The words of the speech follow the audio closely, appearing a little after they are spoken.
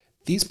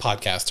These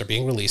podcasts are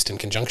being released in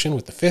conjunction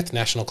with the 5th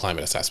National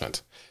Climate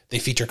Assessment. They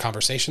feature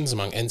conversations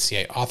among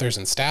NCA authors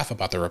and staff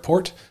about the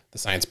report, the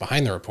science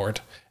behind the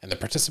report, and the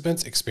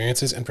participants'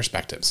 experiences and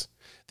perspectives.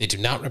 They do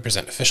not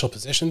represent official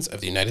positions of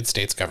the United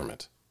States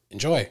government.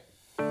 Enjoy!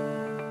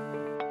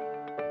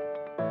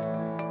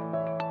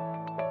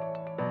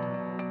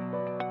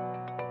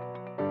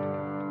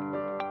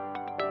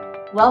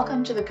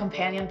 Welcome to the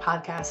companion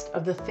podcast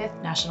of the 5th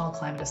National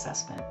Climate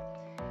Assessment.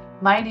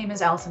 My name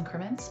is Allison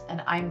Crimmins,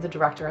 and I'm the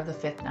director of the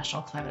 5th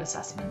National Climate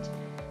Assessment,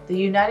 the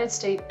United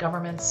States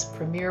government's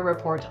premier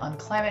report on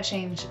climate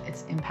change,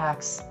 its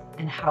impacts,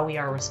 and how we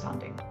are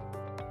responding.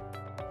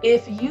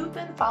 If you've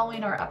been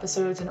following our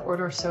episodes in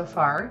order so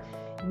far,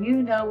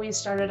 you know we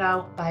started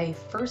out by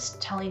first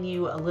telling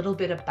you a little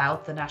bit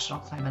about the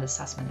National Climate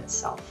Assessment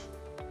itself.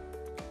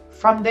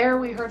 From there,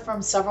 we heard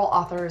from several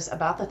authors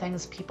about the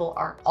things people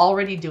are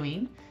already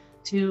doing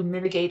to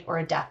mitigate or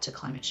adapt to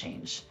climate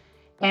change.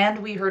 And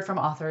we heard from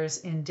authors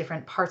in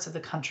different parts of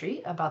the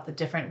country about the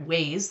different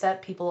ways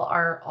that people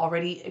are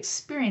already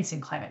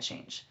experiencing climate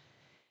change.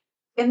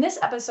 In this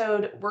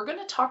episode, we're going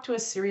to talk to a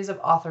series of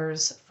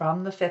authors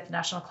from the 5th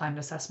National Climate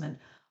Assessment,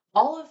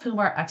 all of whom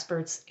are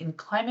experts in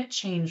climate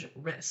change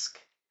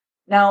risk.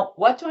 Now,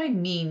 what do I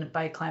mean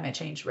by climate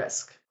change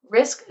risk?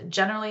 Risk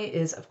generally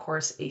is, of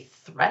course, a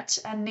threat,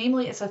 and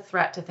namely, it's a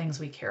threat to things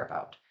we care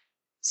about.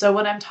 So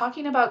when I'm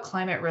talking about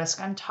climate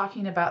risk, I'm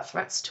talking about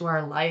threats to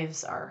our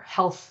lives, our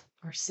health,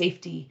 our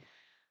safety.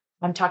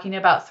 I'm talking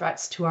about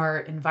threats to our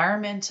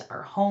environment,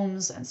 our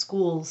homes and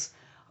schools,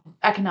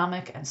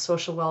 economic and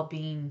social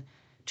well-being,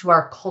 to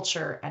our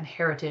culture and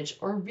heritage,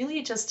 or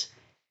really just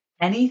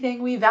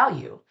anything we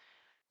value.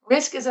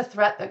 Risk is a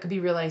threat that could be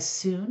realized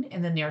soon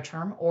in the near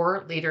term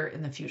or later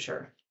in the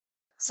future.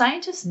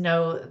 Scientists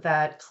know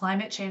that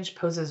climate change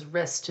poses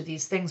risks to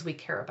these things we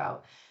care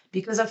about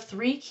because of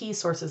three key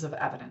sources of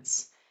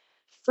evidence.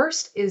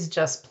 First is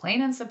just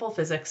plain and simple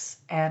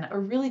physics and a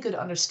really good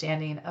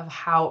understanding of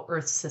how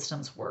Earth's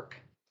systems work.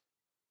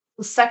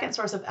 The second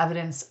source of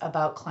evidence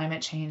about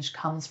climate change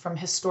comes from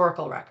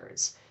historical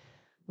records,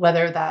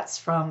 whether that's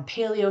from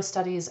paleo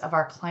studies of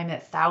our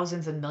climate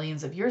thousands and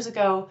millions of years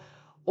ago,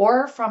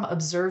 or from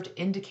observed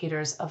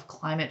indicators of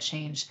climate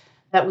change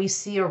that we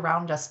see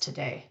around us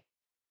today.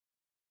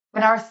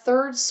 And our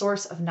third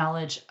source of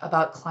knowledge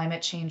about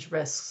climate change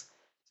risks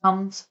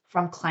comes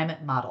from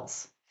climate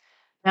models.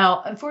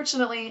 Now,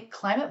 unfortunately,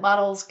 climate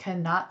models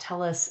cannot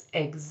tell us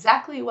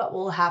exactly what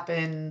will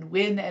happen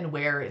when and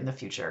where in the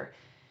future.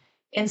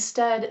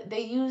 Instead,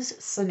 they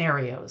use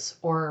scenarios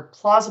or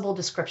plausible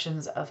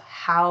descriptions of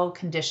how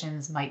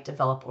conditions might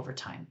develop over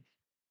time.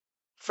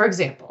 For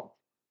example,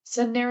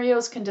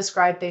 scenarios can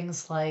describe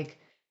things like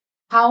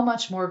how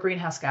much more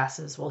greenhouse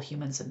gases will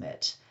humans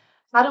emit?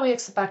 How do we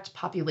expect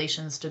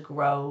populations to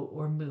grow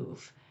or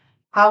move?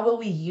 How will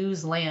we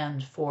use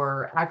land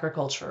for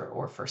agriculture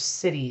or for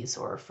cities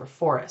or for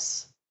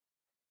forests?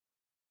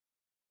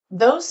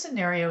 Those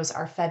scenarios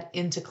are fed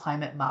into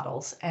climate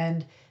models,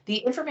 and the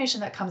information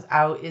that comes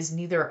out is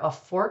neither a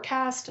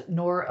forecast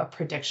nor a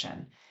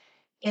prediction.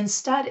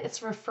 Instead,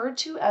 it's referred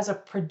to as a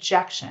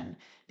projection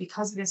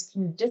because it is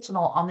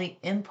conditional on the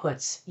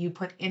inputs you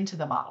put into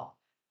the model.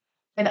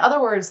 In other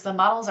words, the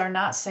models are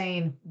not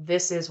saying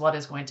this is what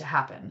is going to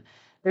happen.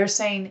 They're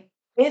saying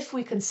if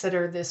we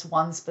consider this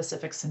one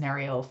specific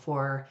scenario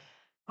for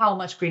how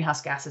much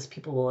greenhouse gases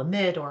people will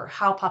emit, or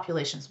how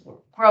populations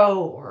will grow,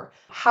 or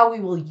how we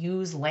will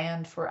use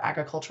land for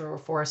agriculture or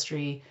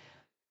forestry,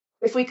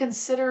 if we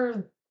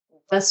consider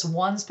this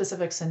one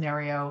specific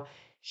scenario,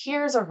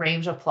 here's a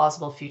range of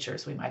plausible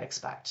futures we might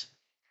expect.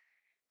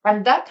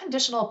 And that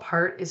conditional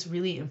part is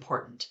really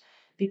important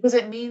because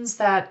it means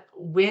that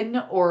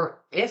when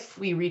or if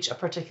we reach a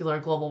particular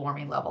global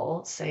warming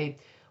level, say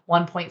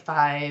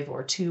 1.5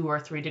 or 2 or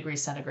 3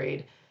 degrees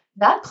centigrade,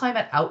 that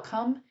climate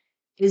outcome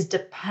is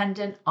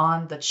dependent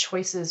on the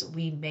choices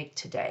we make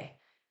today.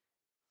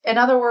 In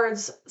other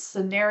words,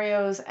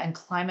 scenarios and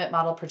climate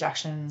model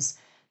projections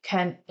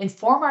can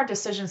inform our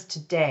decisions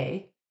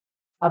today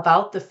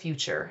about the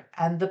future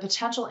and the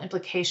potential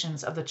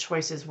implications of the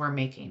choices we're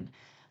making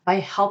by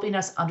helping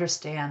us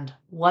understand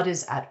what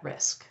is at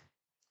risk.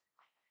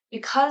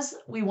 Because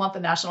we want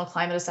the National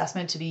Climate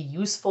Assessment to be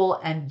useful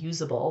and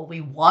usable, we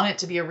want it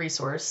to be a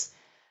resource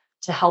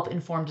to help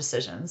inform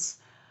decisions,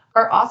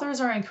 our authors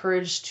are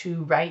encouraged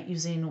to write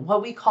using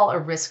what we call a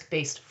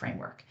risk-based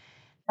framework.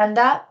 And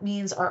that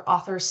means our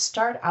authors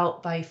start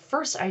out by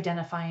first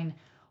identifying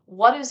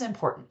what is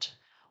important.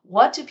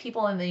 What do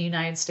people in the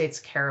United States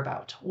care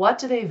about? What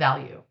do they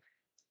value?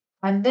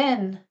 And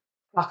then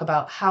talk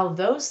about how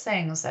those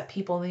things that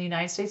people in the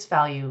United States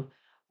value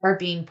are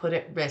being put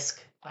at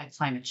risk by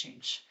climate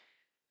change.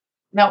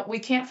 Now, we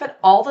can't fit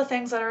all the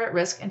things that are at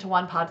risk into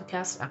one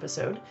podcast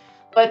episode,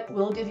 but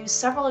we'll give you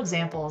several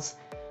examples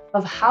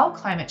of how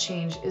climate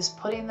change is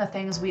putting the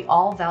things we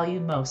all value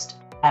most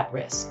at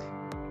risk.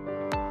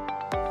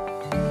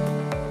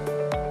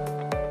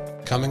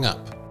 Coming up.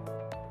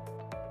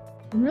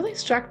 I'm really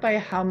struck by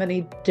how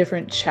many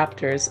different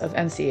chapters of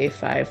NCA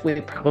 5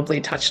 we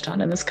probably touched on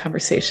in this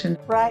conversation.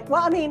 Right.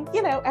 Well, I mean,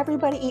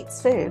 everybody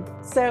eats food,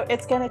 so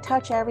it's going to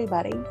touch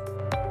everybody.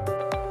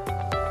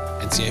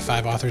 NCA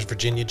 5 authors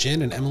Virginia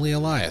Ginn and Emily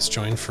Elias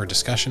joined for a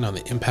discussion on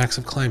the impacts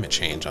of climate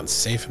change on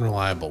safe and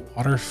reliable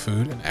water,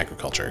 food, and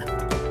agriculture.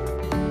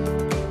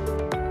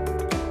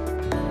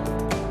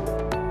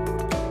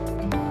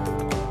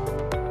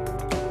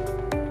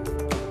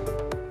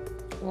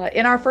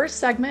 In our first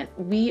segment,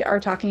 we are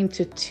talking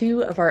to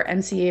two of our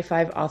NCA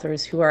 5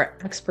 authors who are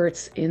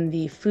experts in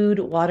the food,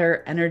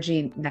 water,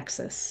 energy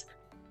nexus.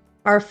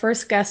 Our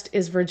first guest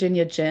is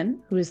Virginia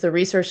Ginn, who is the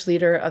research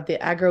leader of the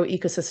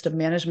Agroecosystem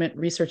Management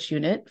Research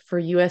Unit for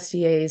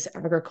USDA's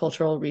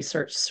Agricultural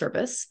Research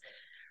Service.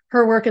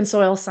 Her work in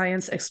soil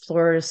science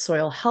explores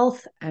soil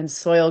health and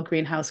soil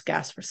greenhouse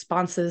gas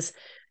responses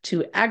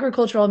to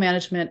agricultural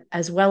management,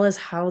 as well as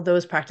how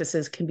those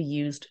practices can be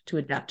used to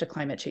adapt to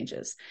climate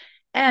changes.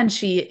 And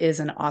she is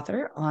an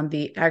author on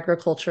the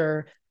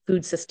Agriculture,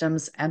 Food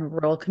Systems, and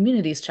Rural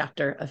Communities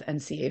chapter of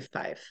NCA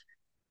 5.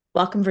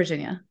 Welcome,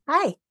 Virginia.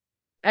 Hi.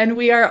 And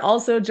we are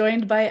also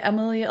joined by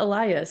Emily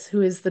Elias,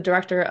 who is the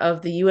director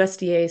of the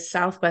USDA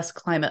Southwest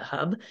Climate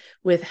Hub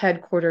with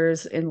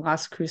headquarters in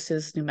Las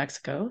Cruces, New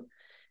Mexico.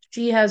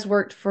 She has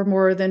worked for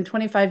more than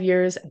 25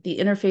 years at the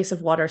interface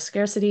of water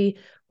scarcity,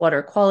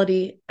 water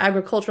quality,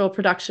 agricultural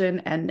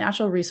production, and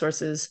natural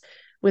resources,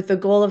 with the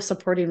goal of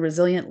supporting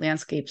resilient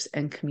landscapes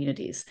and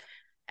communities.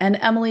 And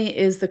Emily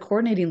is the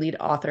coordinating lead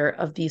author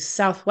of the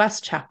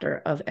Southwest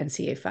chapter of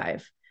NCA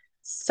 5.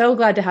 So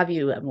glad to have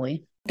you,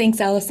 Emily.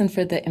 Thanks, Allison,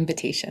 for the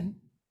invitation.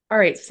 All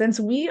right, since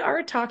we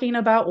are talking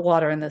about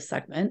water in this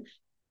segment,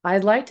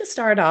 I'd like to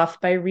start off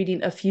by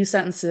reading a few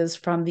sentences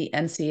from the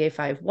NCA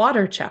 5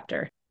 water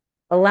chapter.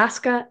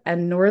 Alaska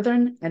and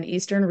northern and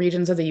eastern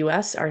regions of the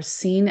US are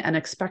seen and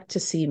expect to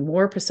see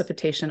more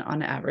precipitation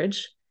on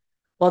average,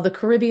 while the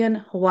Caribbean,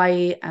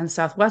 Hawaii, and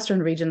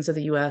southwestern regions of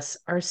the US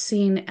are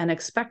seen and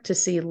expect to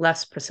see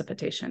less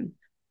precipitation.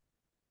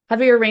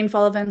 Heavier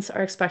rainfall events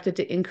are expected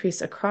to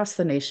increase across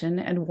the nation,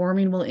 and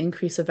warming will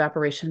increase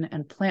evaporation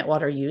and plant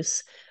water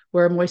use,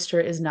 where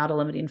moisture is not a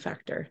limiting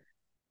factor.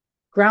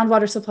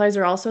 Groundwater supplies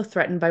are also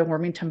threatened by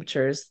warming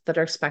temperatures that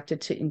are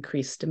expected to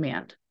increase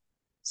demand.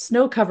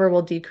 Snow cover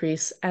will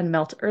decrease and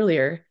melt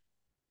earlier,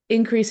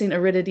 increasing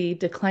aridity,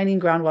 declining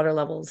groundwater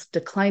levels,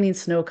 declining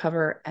snow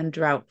cover, and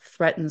drought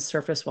threaten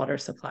surface water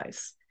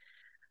supplies.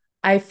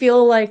 I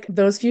feel like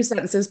those few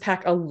sentences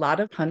pack a lot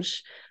of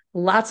punch,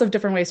 lots of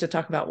different ways to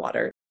talk about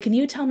water. Can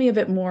you tell me a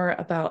bit more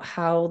about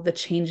how the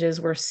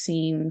changes we're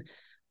seeing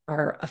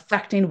are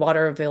affecting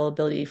water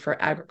availability for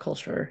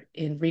agriculture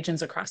in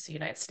regions across the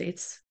United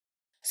States?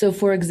 So,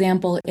 for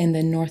example, in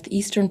the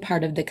northeastern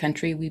part of the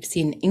country, we've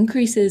seen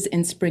increases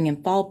in spring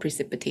and fall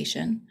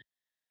precipitation.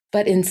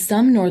 But in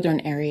some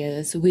northern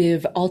areas,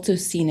 we've also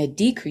seen a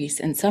decrease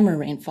in summer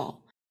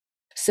rainfall.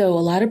 So a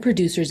lot of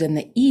producers in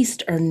the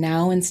east are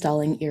now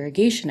installing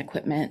irrigation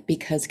equipment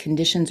because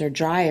conditions are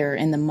drier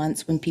in the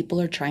months when people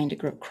are trying to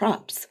grow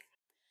crops.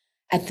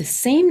 At the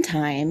same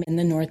time, in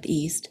the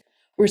northeast,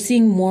 we're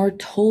seeing more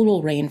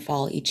total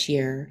rainfall each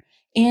year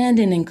and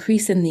an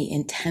increase in the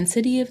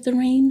intensity of the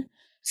rain.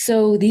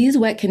 So these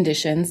wet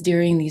conditions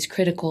during these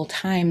critical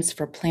times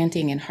for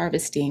planting and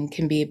harvesting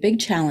can be a big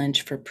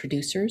challenge for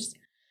producers,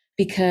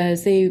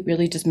 because they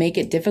really just make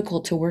it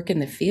difficult to work in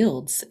the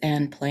fields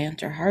and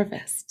plant or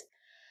harvest.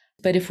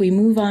 But if we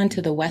move on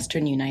to the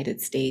Western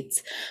United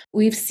States,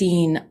 we've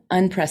seen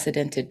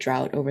unprecedented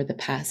drought over the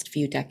past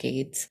few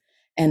decades,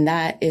 and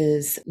that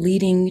is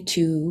leading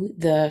to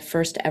the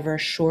first ever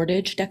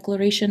shortage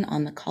declaration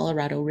on the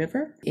Colorado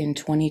River in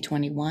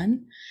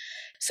 2021.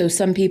 So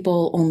some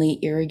people only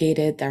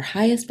irrigated their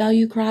highest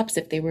value crops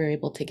if they were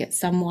able to get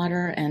some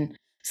water, and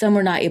some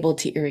were not able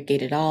to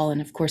irrigate at all. And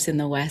of course, in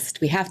the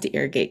West, we have to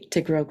irrigate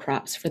to grow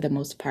crops for the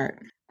most part.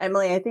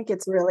 Emily, I think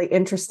it's really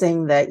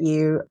interesting that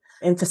you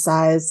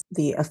emphasize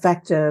the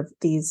effect of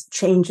these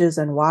changes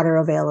in water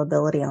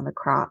availability on the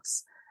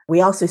crops.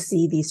 We also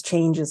see these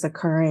changes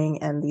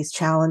occurring and these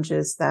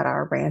challenges that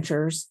our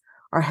ranchers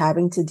are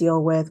having to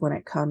deal with when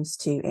it comes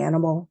to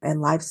animal and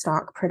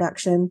livestock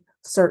production.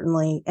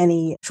 Certainly,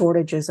 any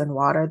shortages in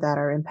water that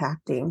are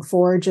impacting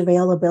forage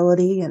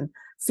availability and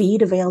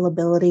feed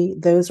availability,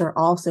 those are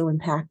also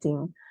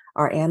impacting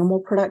our animal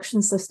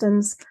production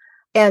systems.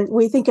 And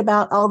we think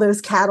about all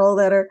those cattle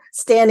that are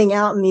standing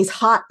out in these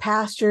hot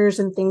pastures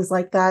and things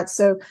like that.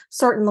 So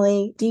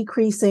certainly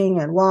decreasing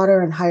in water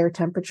and higher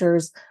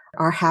temperatures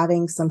are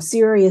having some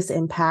serious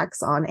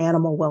impacts on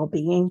animal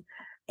well-being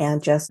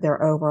and just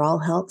their overall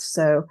health.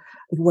 So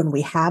when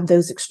we have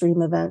those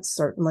extreme events,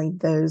 certainly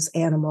those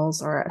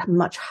animals are at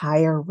much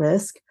higher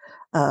risk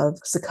of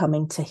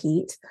succumbing to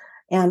heat.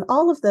 And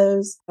all of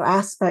those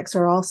aspects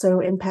are also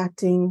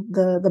impacting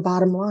the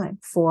bottom line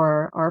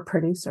for our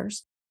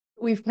producers.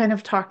 We've kind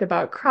of talked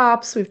about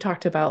crops, we've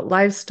talked about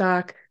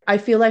livestock. I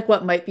feel like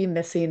what might be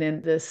missing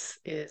in this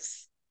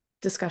is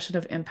discussion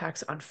of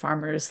impacts on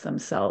farmers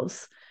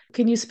themselves.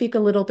 Can you speak a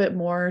little bit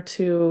more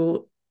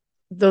to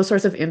those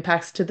sorts of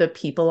impacts to the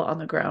people on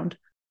the ground?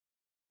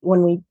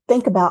 When we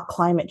think about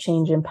climate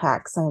change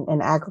impacts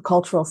and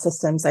agricultural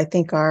systems, I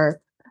think our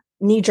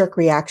knee-jerk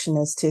reaction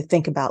is to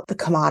think about the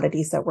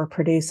commodities that we're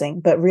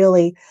producing, but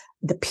really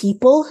the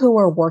people who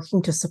are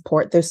working to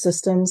support those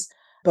systems,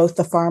 both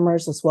the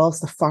farmers as well as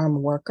the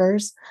farm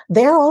workers,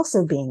 they're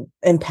also being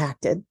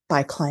impacted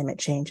by climate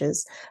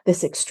changes.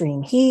 This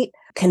extreme heat,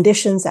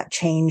 conditions that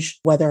change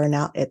whether or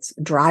not it's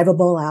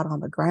drivable out on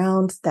the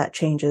ground, that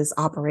changes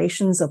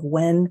operations of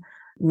when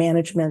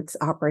management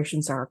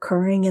operations are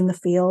occurring in the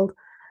field.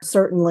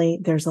 Certainly,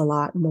 there's a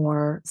lot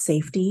more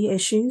safety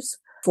issues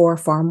for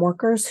farm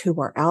workers who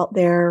are out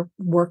there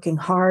working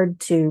hard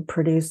to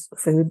produce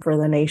food for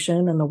the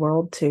nation and the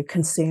world to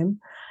consume.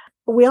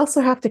 But we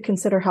also have to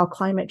consider how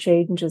climate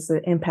change is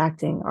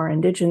impacting our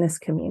indigenous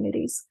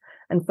communities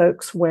and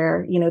folks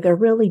where, they're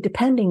really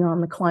depending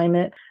on the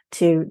climate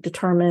to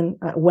determine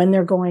when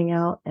they're going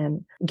out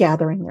and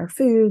gathering their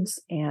foods,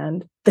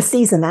 and the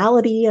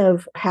seasonality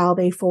of how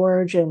they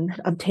forage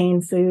and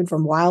obtain food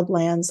from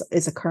wildlands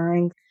is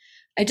occurring.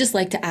 I'd just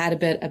like to add a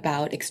bit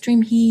about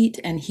extreme heat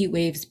and heat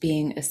waves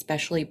being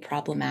especially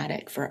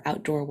problematic for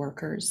outdoor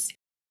workers.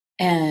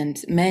 And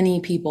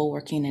many people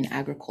working in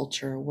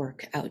agriculture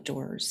work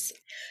outdoors.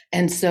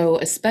 And so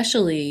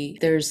especially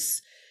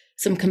there's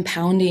some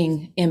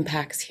compounding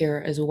impacts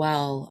here as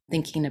well,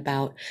 thinking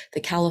about the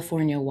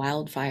California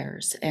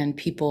wildfires and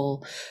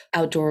people,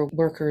 outdoor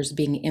workers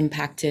being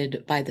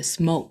impacted by the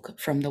smoke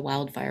from the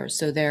wildfires.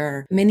 So there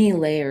are many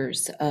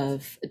layers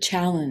of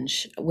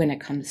challenge when it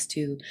comes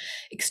to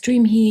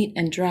extreme heat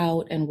and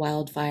drought and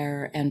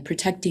wildfire and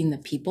protecting the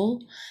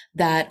people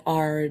that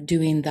are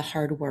doing the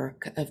hard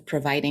work of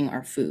providing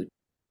our food.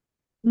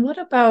 What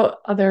about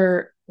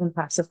other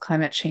impacts of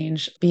climate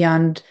change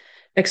beyond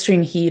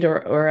extreme heat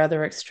or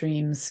other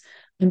extremes?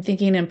 I'm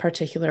thinking in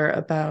particular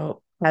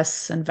about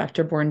pests and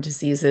vector-borne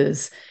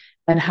diseases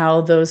and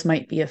how those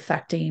might be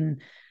affecting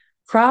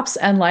crops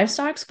and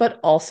livestock, but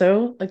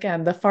also,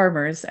 again, the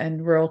farmers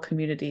and rural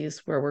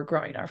communities where we're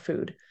growing our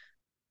food.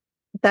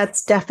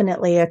 That's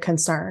definitely a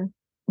concern.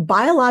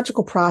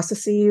 Biological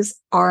processes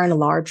are in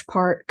large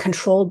part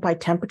controlled by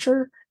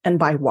temperature and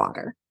by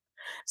water.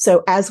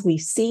 So as we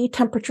see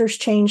temperatures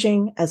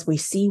changing, as we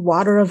see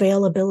water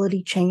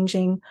availability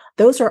changing,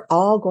 those are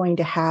all going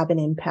to have an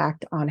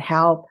impact on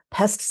how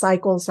pest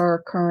cycles are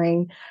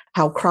occurring,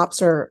 how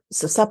crops are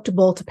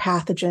susceptible to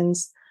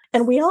pathogens.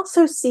 And we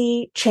also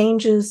see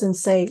changes in,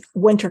 say,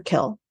 winter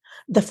kill.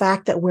 The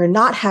fact that we're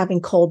not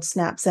having cold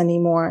snaps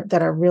anymore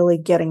that are really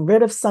getting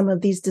rid of some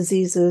of these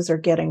diseases or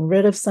getting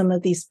rid of some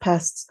of these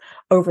pests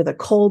over the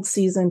cold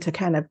season to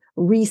kind of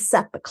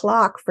reset the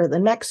clock for the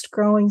next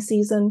growing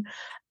season.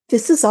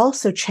 This is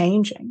also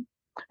changing.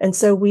 And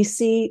so we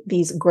see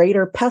these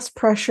greater pest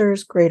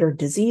pressures, greater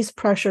disease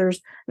pressures.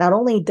 Not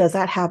only does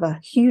that have a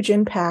huge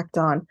impact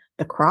on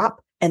the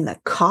crop and the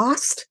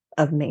cost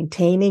of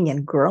maintaining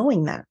and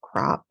growing that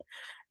crop,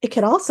 it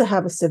can also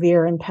have a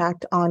severe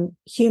impact on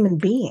human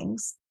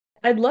beings.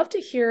 I'd love to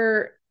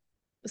hear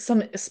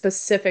some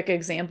specific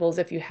examples,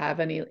 if you have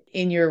any,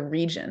 in your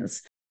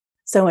regions.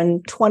 So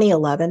in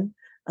 2011,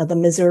 the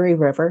Missouri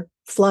River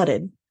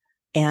flooded,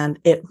 and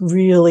it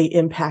really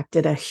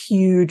impacted a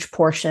huge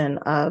portion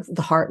of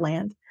the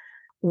heartland.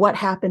 What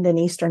happened in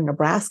eastern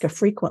Nebraska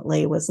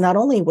frequently was not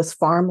only was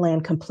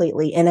farmland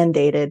completely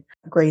inundated,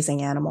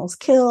 grazing animals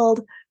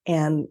killed,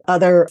 and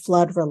other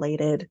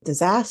flood-related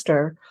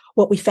disaster,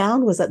 what we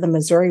found was that the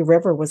Missouri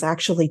River was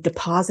actually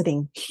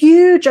depositing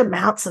huge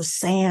amounts of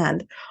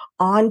sand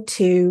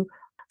onto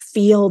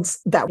fields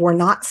that were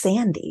not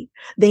sandy.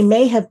 They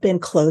may have been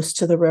close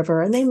to the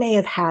river and they may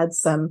have had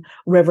some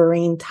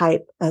riverine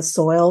type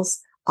soils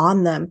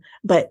on them,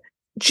 but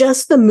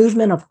just the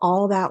movement of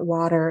all that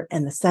water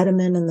and the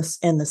sediment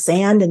and the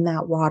sand in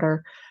that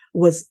water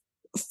was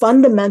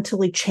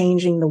fundamentally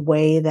changing the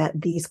way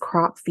that these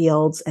crop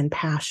fields and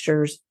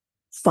pastures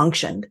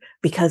functioned,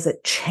 because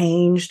it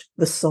changed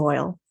the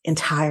soil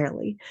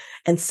entirely.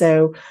 And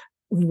so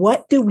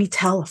what do we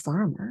tell a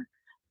farmer?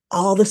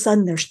 All of a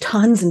sudden there's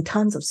tons and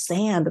tons of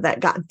sand that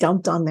got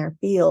dumped on their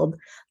field.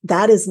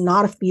 That is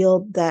not a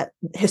field that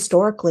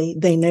historically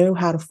they knew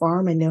how to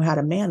farm and knew how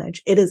to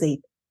manage. It is a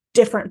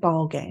different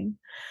ball game.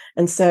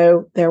 And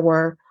so there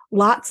were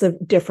lots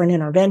of different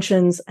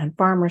interventions, and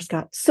farmers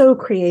got so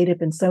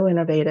creative and so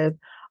innovative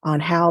on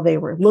how they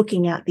were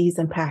looking at these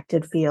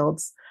impacted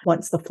fields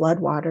once the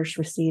floodwaters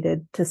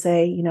receded to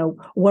say,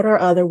 what are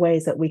other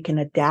ways that we can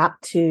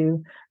adapt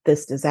to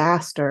this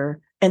disaster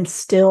and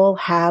still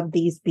have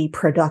these be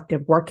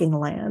productive working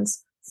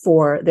lands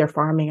for their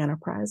farming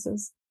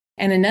enterprises.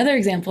 And another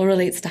example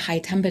relates to high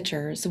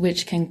temperatures,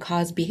 which can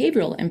cause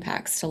behavioral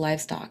impacts to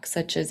livestock,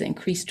 such as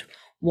increased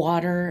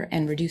water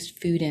and reduced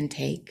food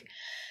intake.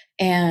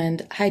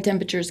 And high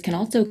temperatures can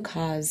also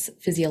cause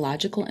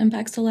physiological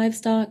impacts to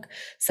livestock,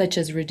 such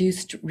as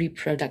reduced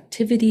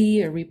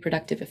reproductivity or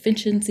reproductive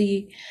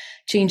efficiency,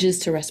 changes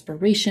to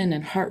respiration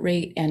and heart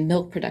rate, and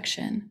milk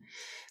production.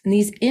 And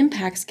these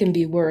impacts can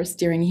be worse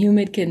during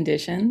humid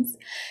conditions,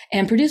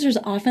 and producers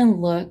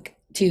often look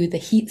to the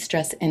heat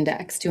stress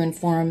index to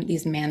inform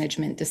these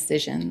management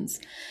decisions.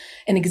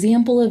 An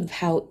example of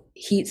how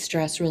heat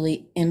stress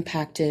really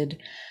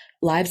impacted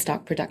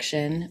livestock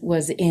production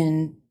was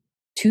in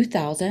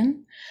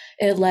 2000.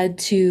 It led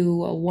to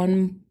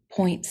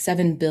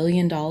 $1.7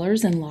 billion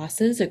in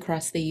losses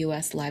across the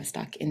US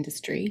livestock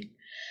industry.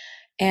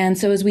 And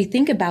so as we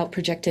think about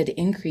projected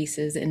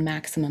increases in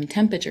maximum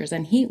temperatures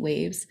and heat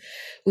waves,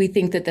 we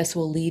think that this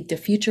will lead to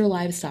future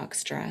livestock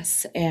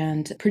stress,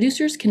 and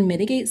producers can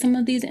mitigate some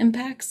of these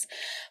impacts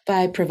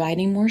by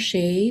providing more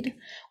shade,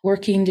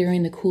 working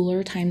during the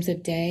cooler times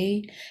of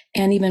day,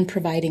 and even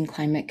providing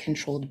climate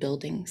controlled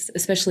buildings,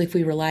 especially if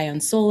we rely on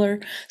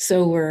solar.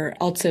 So we're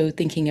also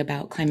thinking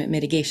about climate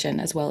mitigation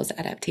as well as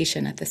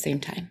adaptation at the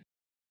same time.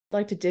 I'd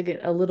like to dig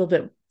a little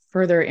bit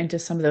further into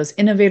some of those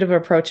innovative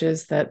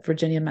approaches that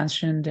Virginia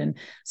mentioned and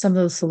some of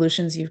those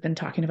solutions you've been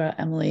talking about,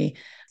 Emily.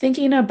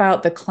 Thinking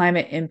about the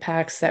climate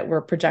impacts that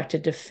we're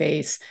projected to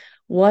face,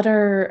 what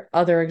are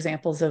other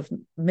examples of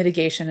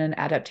mitigation and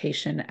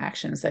adaptation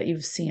actions that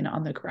you've seen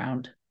on the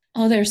ground?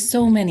 Oh, there's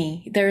so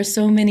many. There are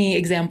so many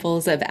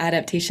examples of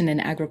adaptation in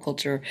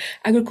agriculture.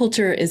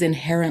 Agriculture is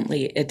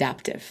inherently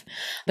adaptive,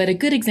 but a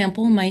good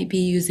example might be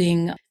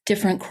using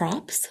different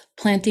crops,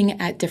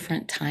 planting at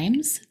different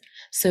times.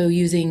 So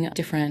using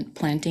different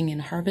planting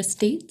and harvest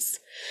dates,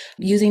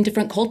 using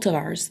different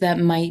cultivars that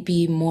might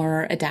be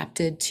more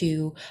adapted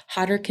to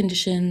hotter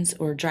conditions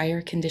or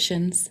drier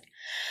conditions.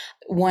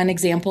 One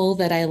example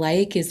that I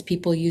like is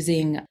people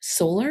using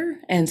solar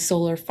and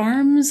solar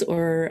farms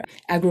or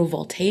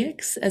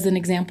agrovoltaics as an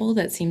example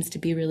that seems to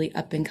be really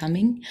up and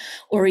coming,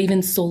 or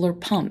even solar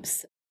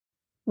pumps.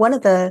 One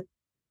of the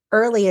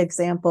early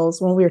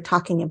examples when we were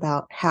talking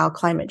about how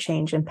climate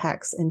change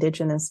impacts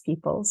Indigenous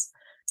peoples,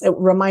 it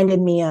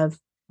reminded me of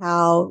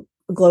how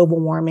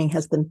global warming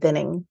has been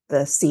thinning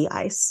the sea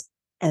ice.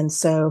 And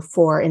so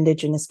for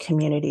Indigenous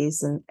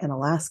communities in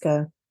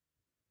Alaska,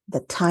 the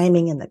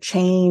timing and the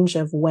change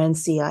of when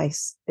sea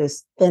ice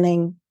is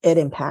thinning, it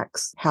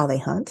impacts how they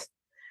hunt.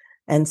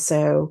 And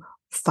so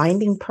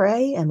finding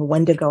prey and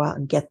when to go out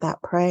and get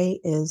that prey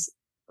is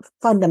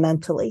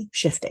fundamentally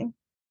shifting.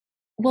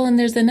 Well, and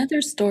there's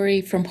another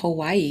story from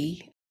Hawaii.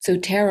 So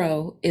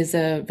taro is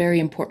a very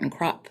important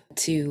crop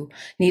to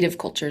native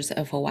cultures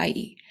of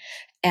Hawaii,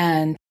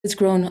 and it's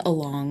grown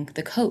along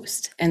the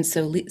coast. And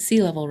so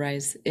sea level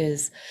rise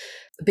is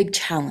a big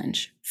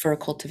challenge for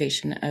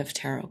cultivation of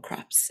taro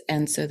crops.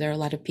 And so there are a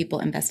lot of people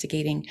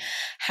investigating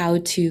how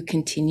to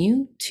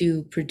continue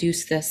to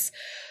produce this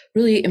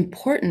really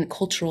important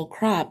cultural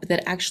crop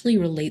that actually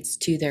relates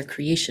to their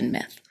creation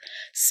myth.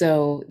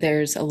 So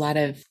there's a lot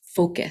of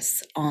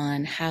focus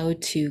on how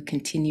to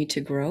continue to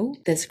grow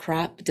this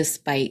crop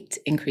despite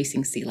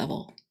increasing sea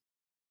level.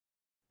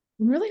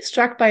 I'm really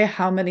struck by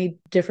how many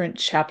different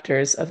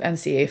chapters of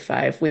NCA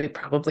 5 we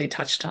probably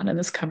touched on in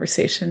this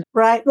conversation.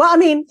 Right. Well, I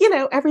mean,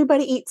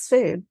 everybody eats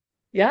food.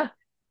 Yeah.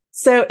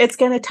 So it's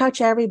going to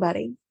touch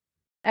everybody.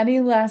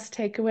 Any last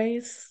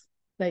takeaways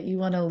that you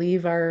want to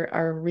leave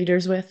our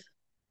readers with,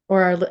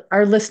 or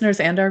our listeners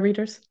and our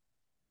readers?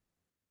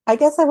 I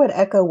guess I would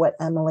echo what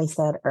Emily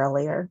said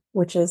earlier,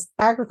 which is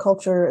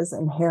agriculture is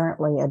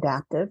inherently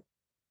adaptive.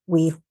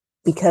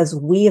 Because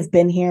we have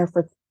been here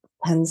for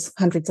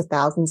hundreds of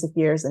thousands of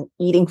years and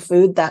eating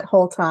food that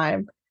whole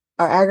time,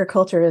 our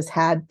agriculture has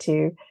had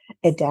to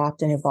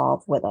adapt and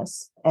evolve with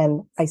us.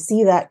 And I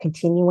see that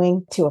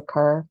continuing to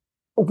occur.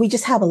 We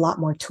just have a lot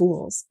more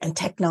tools and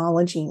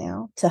technology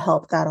now to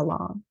help that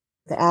along.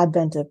 The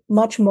advent of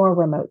much more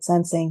remote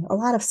sensing, a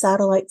lot of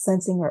satellite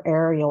sensing or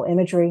aerial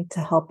imagery to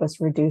help us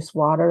reduce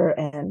water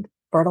and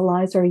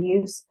fertilizer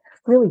use,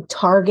 really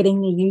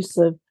targeting the use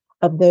of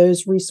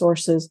those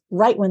resources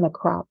right when the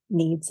crop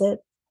needs it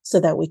so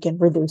that we can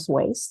reduce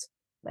waste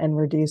and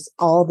reduce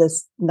all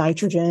this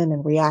nitrogen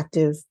and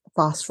reactive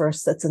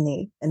phosphorus that's in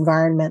the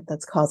environment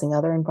that's causing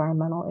other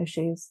environmental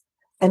issues.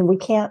 And we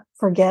can't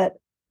forget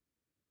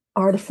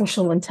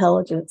artificial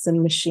intelligence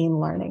and machine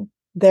learning.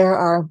 There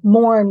are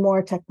more and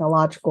more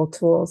technological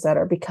tools that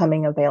are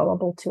becoming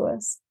available to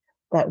us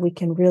that we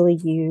can really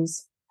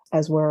use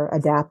as we're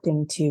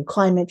adapting to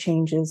climate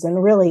changes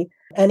and really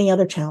any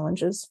other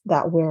challenges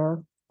that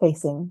we're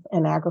facing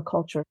in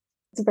agriculture.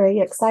 It's a very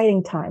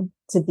exciting time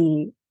to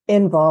be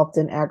involved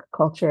in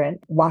agriculture and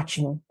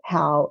watching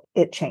how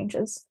it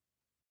changes.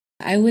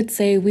 I would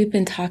say we've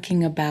been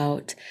talking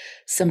about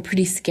some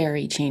pretty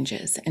scary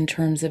changes in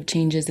terms of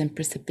changes in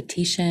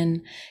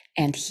precipitation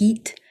and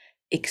heat,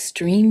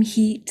 extreme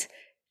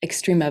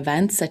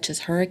events such as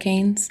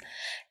hurricanes.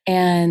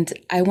 And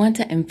I want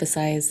to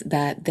emphasize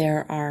that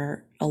there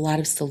are a lot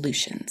of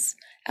solutions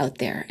out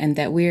there and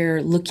that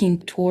we're looking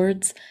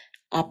towards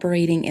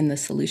operating in the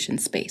solution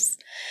space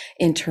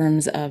in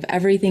terms of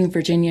everything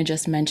Virginia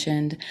just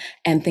mentioned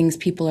and things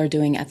people are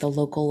doing at the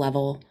local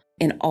level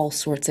in all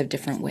sorts of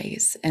different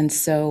ways. And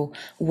so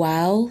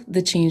while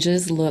the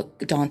changes look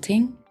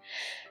daunting,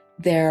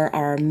 there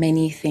are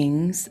many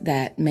things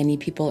that many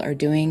people are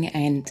doing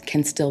and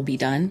can still be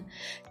done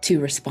to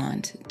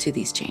respond to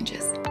these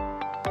changes.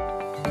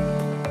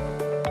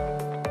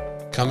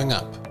 Coming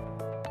up,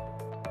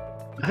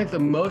 I think the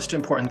most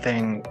important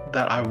thing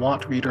that I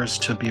want readers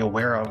to be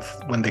aware of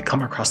when they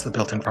come across the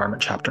built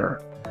environment chapter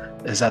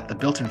is that the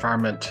built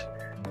environment,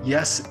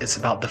 yes, it's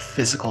about the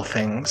physical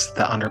things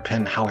that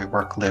underpin how we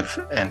work,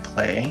 live, and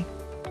play,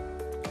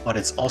 but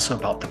it's also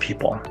about the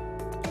people.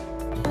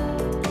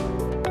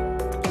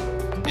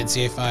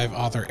 NCA 5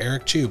 author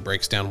Eric Chu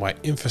breaks down why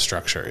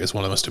infrastructure is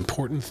one of the most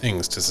important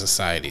things to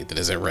society that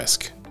is at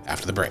risk.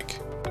 After the break.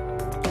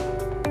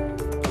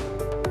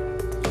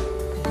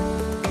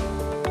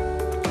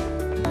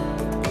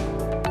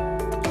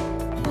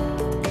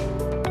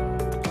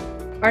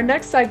 Our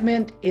next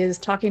segment is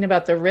talking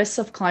about the risks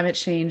of climate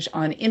change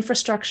on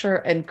infrastructure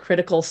and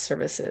critical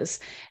services.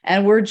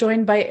 And we're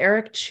joined by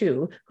Eric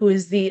Chu, who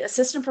is the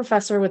assistant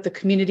professor with the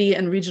Community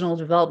and Regional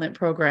Development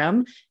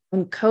Program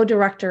and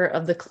co-director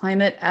of the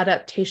Climate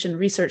Adaptation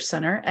Research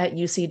Center at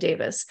UC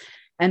Davis.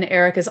 And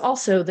Eric is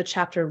also the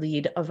chapter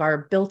lead of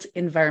our Built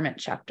Environment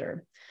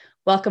chapter.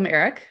 Welcome,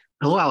 Eric.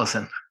 Hello,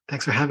 Allison.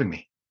 Thanks for having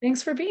me.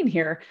 Thanks for being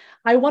here.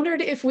 I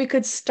wondered if we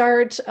could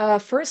start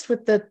first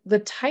with the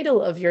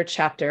title of your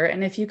chapter,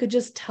 and if you could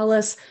just tell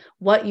us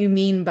what you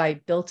mean by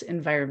built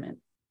environment.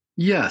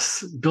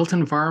 Yes, built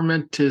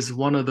environment is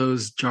one of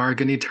those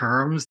jargony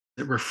terms.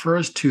 It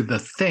refers to the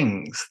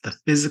things, the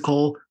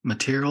physical,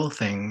 material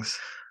things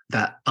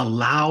that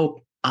allow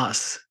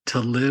us to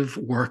live,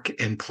 work,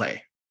 and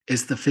play.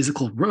 It's the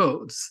physical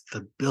roads,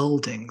 the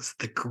buildings,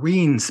 the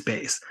green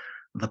space,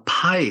 the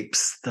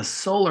pipes, the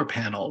solar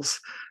panels,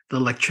 the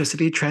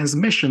electricity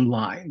transmission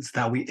lines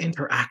that we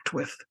interact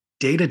with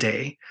day to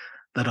day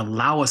that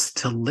allow us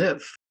to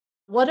live.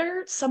 What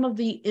are some of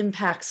the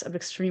impacts of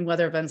extreme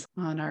weather events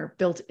on our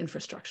built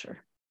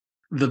infrastructure?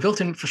 The built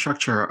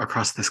infrastructure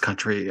across this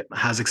country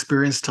has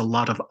experienced a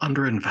lot of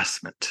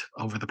underinvestment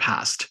over the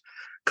past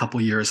couple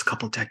years,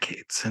 couple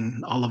decades.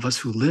 And all of us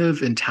who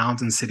live in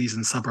towns and cities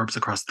and suburbs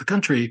across the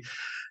country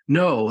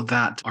know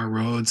that our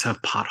roads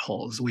have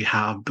potholes. We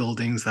have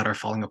buildings that are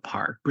falling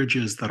apart,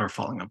 bridges that are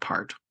falling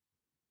apart.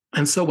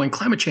 And so when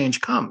climate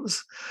change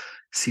comes,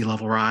 sea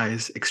level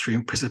rise,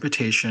 extreme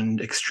precipitation,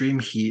 extreme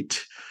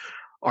heat,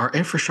 our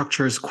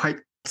infrastructure is quite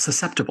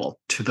susceptible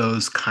to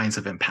those kinds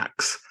of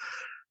impacts.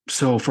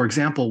 So, for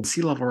example,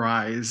 sea level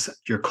rise,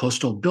 your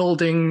coastal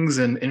buildings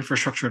and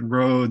infrastructure and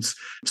roads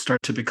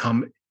start to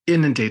become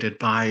inundated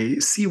by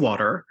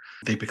seawater.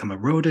 They become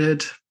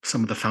eroded.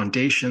 Some of the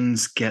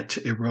foundations get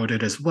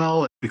eroded as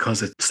well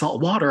because it's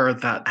salt water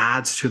that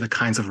adds to the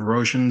kinds of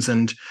erosions,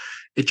 and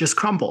it just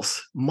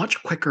crumbles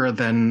much quicker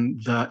than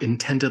the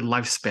intended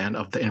lifespan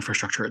of the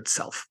infrastructure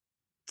itself.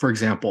 For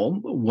example,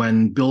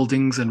 when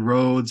buildings and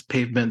roads,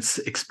 pavements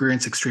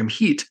experience extreme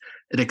heat,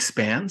 it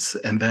expands.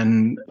 And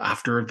then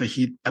after the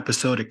heat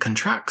episode, it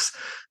contracts.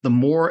 The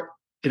more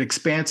it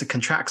expands, it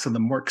contracts. And the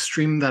more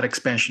extreme that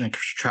expansion and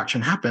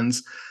contraction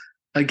happens,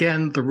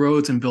 again, the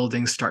roads and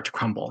buildings start to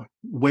crumble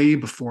way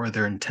before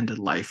their intended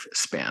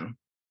lifespan.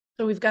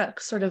 So we've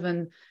got sort of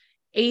an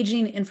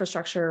aging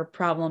infrastructure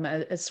problem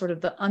as sort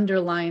of the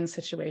underlying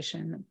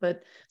situation,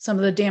 but some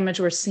of the damage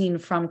we're seeing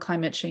from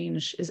climate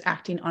change is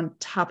acting on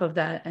top of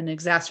that and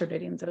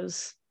exacerbating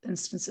those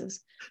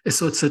instances.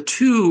 So it's a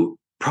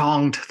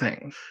two-pronged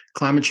thing.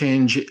 Climate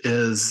change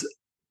is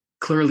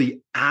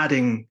clearly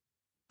adding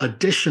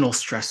additional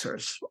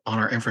stressors on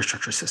our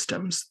infrastructure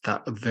systems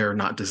that they're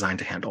not designed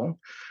to handle.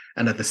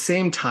 And at the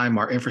same time,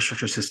 our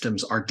infrastructure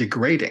systems are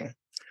degrading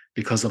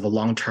because of a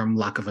long-term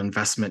lack of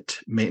investment,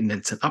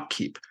 maintenance, and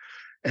upkeep.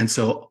 And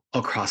so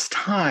across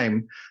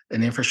time,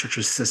 an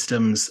infrastructure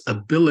system's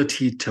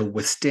ability to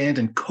withstand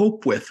and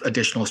cope with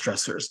additional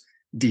stressors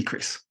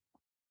decrease.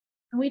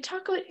 And we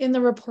talk in the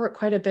report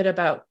quite a bit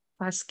about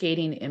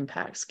cascading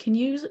impacts. Can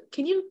you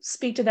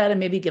speak to that and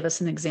maybe give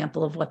us an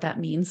example of what that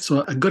means?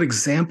 So a good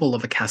example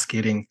of a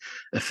cascading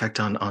effect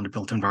on the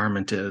built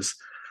environment is,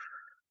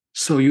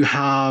 so you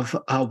have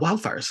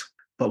wildfires,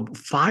 but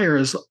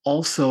fires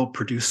also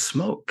produce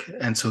smoke,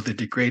 and so they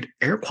degrade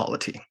air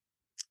quality.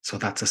 So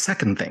that's a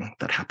second thing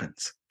that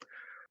happens.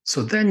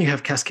 So then you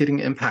have cascading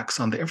impacts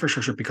on the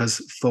infrastructure because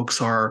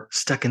folks are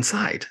stuck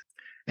inside.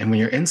 And when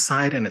you're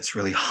inside and it's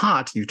really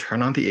hot, you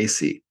turn on the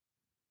AC.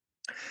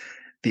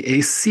 The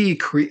AC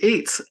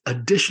creates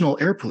additional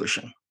air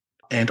pollution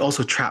and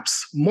also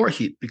traps more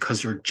heat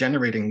because you're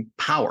generating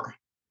power.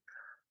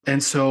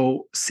 And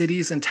so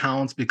cities and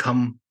towns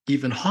become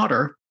even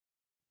hotter.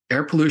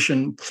 Air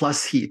pollution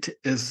plus heat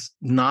is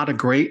not a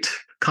great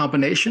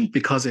combination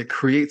because it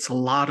creates a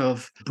lot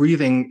of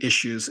breathing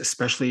issues,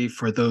 especially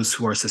for those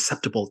who are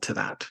susceptible to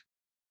that.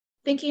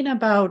 Thinking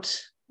about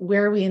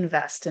where we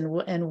invest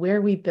and where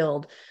we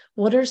build,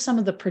 what are some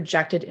of the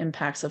projected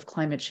impacts of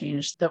climate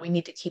change that we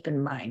need to keep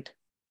in mind?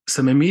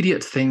 Some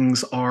immediate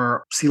things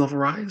are sea level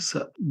rise,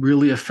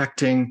 really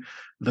affecting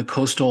the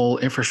coastal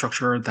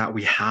infrastructure that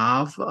we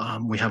have.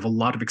 We have a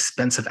lot of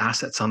expensive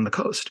assets on the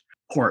coast: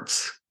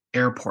 ports,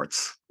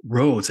 airports,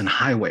 roads and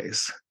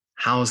highways,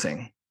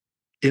 housing.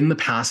 In the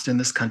past, in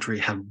this country,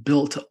 have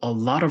built a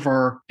lot of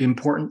our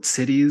important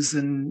cities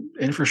and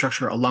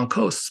infrastructure along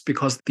coasts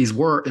because these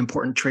were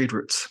important trade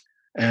routes.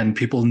 and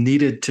people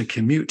needed to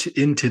commute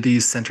into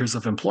these centers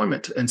of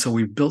employment. And so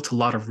we built a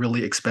lot of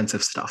really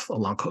expensive stuff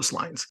along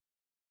coastlines.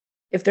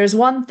 If there's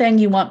one thing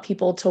you want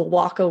people to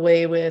walk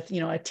away with,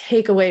 a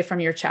takeaway from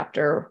your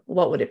chapter,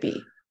 what would it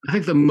be? I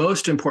think the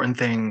most important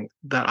thing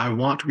that I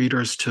want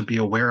readers to be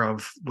aware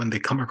of when they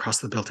come across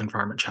the built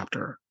environment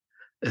chapter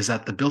is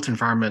that the built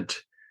environment,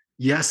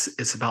 yes,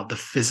 it's about the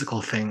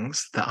physical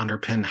things that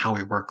underpin how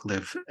we work,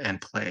 live, and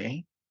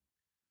play,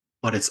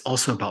 but it's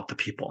also about the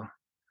people.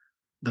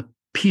 The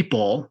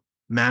people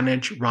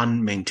manage,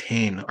 run,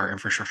 maintain our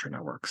infrastructure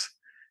networks.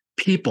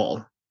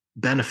 People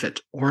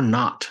benefit or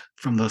not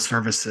from those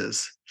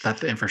services that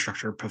the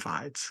infrastructure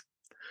provides.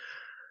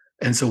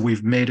 And so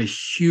we've made a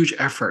huge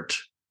effort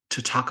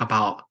to talk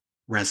about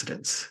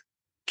residents,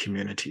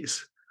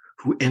 communities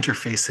who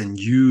interface and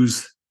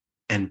use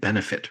and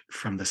benefit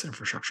from this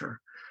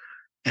infrastructure.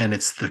 And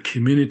it's the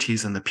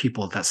communities and the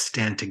people that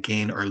stand to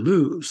gain or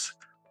lose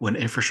when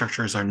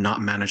infrastructures are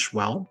not managed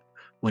well,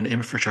 when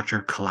infrastructure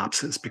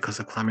collapses because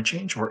of climate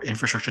change, or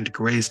infrastructure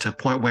degrades to a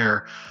point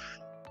where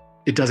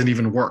it doesn't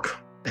even work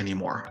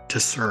anymore to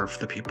serve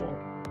the people.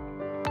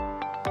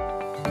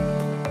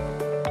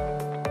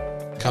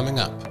 Coming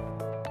up.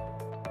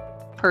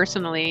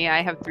 Personally,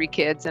 I have 3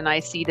 kids and I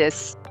see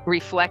this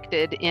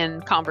reflected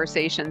in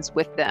conversations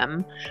with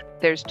them.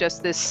 There's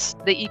just the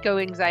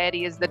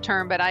eco-anxiety is the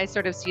term, but I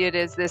sort of see it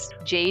as this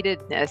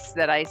jadedness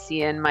that I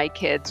see in my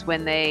kids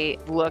when they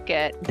look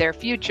at their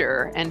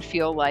future and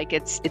feel like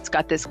it's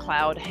got this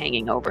cloud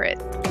hanging over it.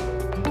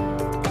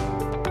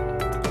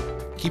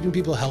 Keeping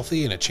people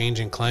healthy in a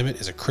changing climate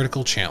is a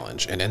critical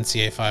challenge, and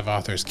NCA5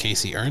 authors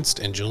Casey Ernst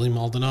and Julie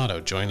Maldonado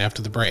join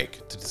after the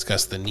break to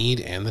discuss the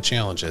need and the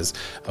challenges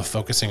of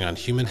focusing on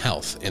human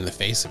health in the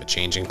face of a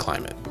changing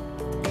climate.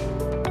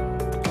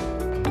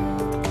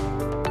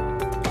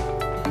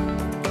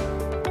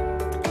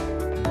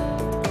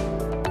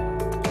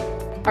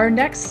 Our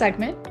next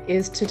segment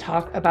is to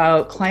talk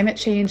about climate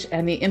change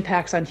and the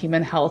impacts on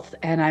human health,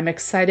 and I'm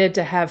excited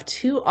to have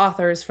 2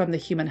 authors from the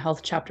Human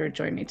Health chapter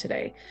join me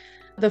today.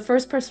 The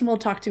first person we'll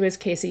talk to is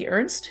Casey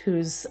Ernst,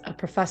 who's a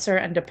professor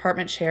and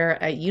department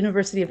chair at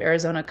University of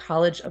Arizona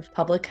College of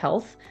Public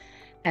Health.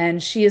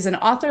 And she is an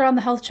author on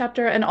the health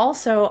chapter and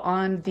also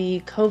on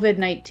the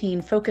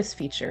COVID-19 focus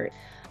feature.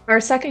 Our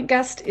second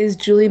guest is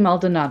Julie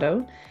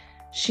Maldonado.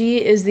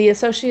 She is the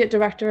Associate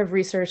Director of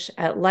Research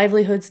at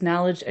Livelihoods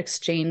Knowledge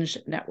Exchange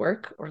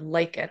Network, or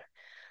LICEN,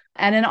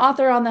 and an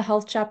author on the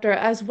health chapter,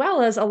 as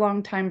well as a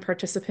longtime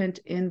participant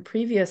in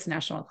previous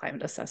national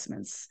climate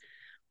assessments.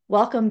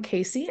 Welcome,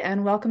 Casey,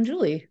 and welcome,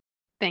 Julie.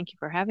 Thank you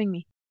for having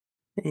me.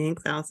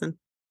 Thanks, Allison.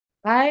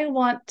 I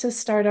want to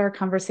start our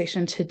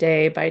conversation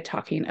today by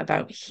talking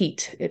about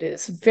heat. It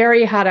is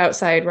very hot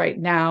outside right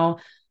now.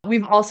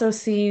 We've also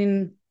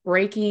seen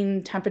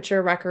breaking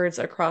temperature records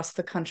across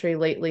the country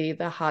lately,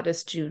 the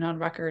hottest June on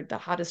record, the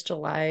hottest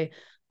July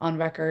on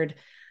record.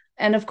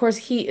 And of course,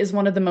 heat is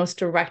one of the most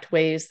direct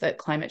ways that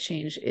climate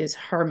change is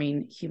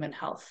harming human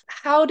health.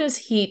 How does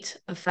heat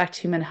affect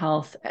human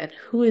health, and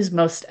who is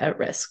most at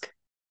risk?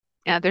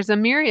 Yeah, there's a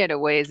myriad of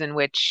ways in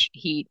which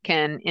heat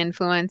can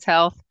influence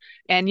health.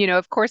 And,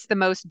 of course, the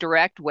most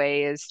direct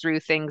way is through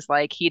things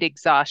like heat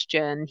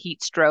exhaustion,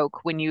 heat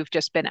stroke, when you've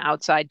just been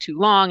outside too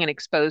long and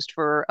exposed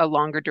for a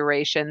longer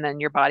duration than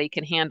your body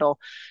can handle.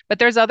 But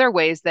there's other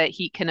ways that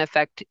heat can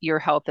affect your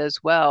health as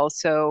well.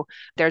 So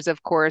there's,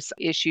 of course,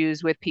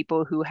 issues with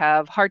people who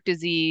have heart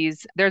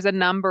disease. There's a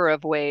number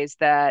of ways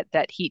that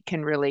heat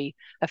can really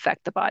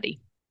affect the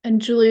body. And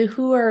Julie,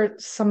 who are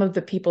some of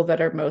the people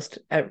that are most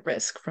at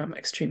risk from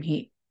extreme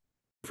heat?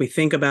 If we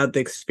think about the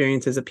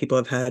experiences that people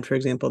have had, for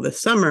example,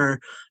 this summer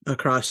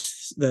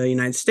across the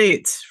United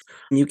States,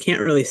 you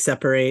can't really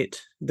separate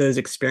those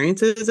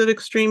experiences of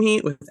extreme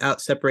heat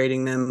without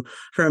separating them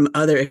from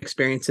other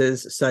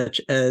experiences such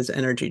as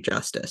energy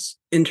justice.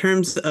 In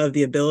terms of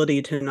the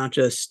ability to not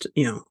just,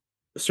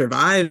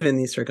 survive in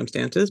these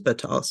circumstances, but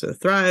to also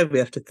thrive, we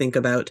have to think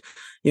about,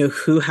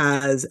 who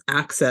has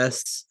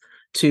access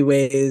to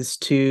ways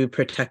to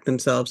protect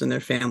themselves and their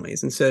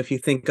families. And so if you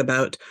think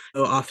about,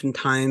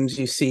 oftentimes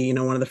you see,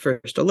 one of the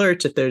first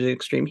alerts, if there's an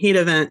extreme heat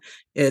event,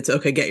 it's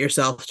okay, get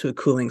yourself to a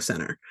cooling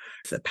center.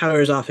 If the power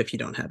is off, if you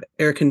don't have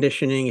air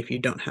conditioning, if you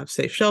don't have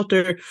safe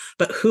shelter,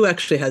 but who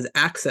actually has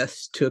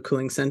access to a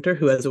cooling center,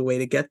 who has a way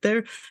to get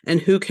there, and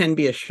who can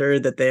be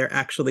assured that they're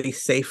actually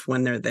safe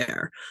when they're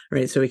there,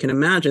 right? So we can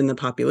imagine the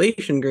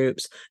population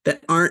groups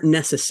that aren't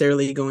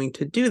necessarily going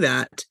to do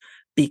that,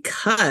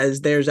 because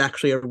there's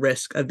actually a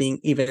risk of being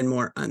even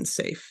more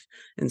unsafe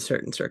in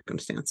certain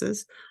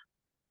circumstances.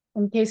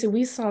 And Casey,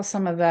 we saw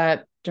some of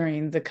that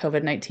during the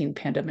COVID-19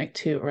 pandemic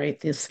too, right?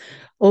 This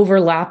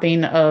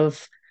overlapping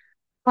of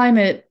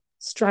climate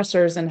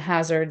stressors and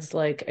hazards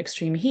like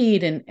extreme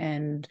heat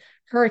and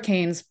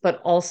hurricanes,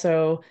 but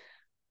also,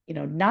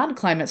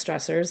 non-climate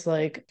stressors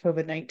like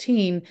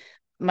COVID-19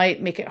 might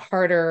make it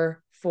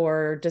harder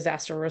for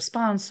disaster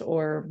response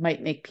or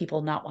might make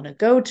people not want to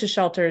go to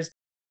shelters.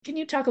 Can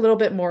you talk a little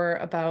bit more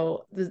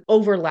about the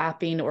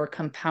overlapping or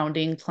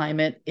compounding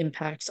climate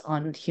impacts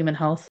on human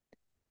health?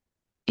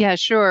 Yeah,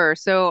 sure.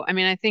 So, I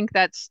mean, I think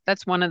that's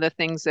one of the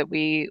things that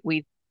we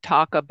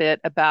talk a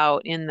bit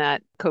about in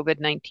that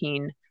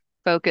COVID-19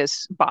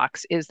 focus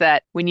box is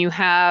that when you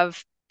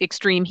have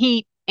extreme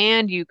heat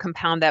and you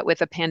compound that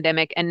with a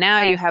pandemic, and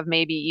now you have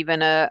maybe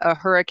even a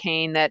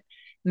hurricane that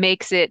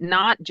makes it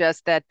not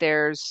just that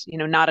there's,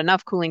 not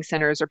enough cooling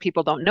centers or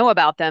people don't know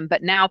about them,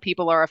 but now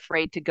people are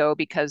afraid to go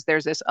because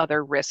there's this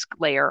other risk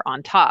layer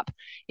on top.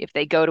 If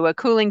they go to a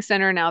cooling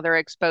center, now they're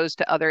exposed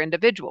to other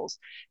individuals.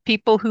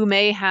 People who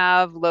may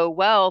have low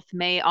wealth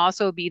may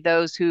also be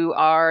those who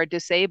are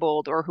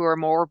disabled or who are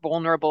more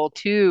vulnerable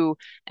to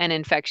an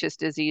infectious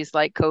disease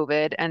like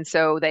COVID. And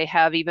so they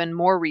have even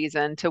more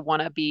reason to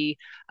want to be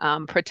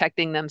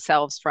protecting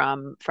themselves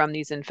from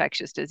these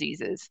infectious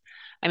diseases.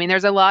 I mean,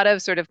 there's a lot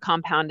of sort of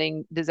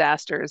compounding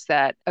disasters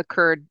that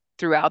occurred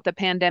throughout the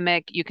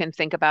pandemic. You can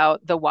think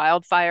about the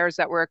wildfires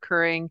that were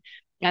occurring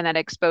and that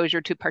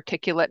exposure to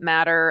particulate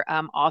matter,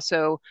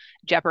 also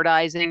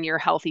jeopardizing your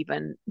health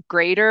even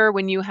greater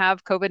when you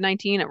have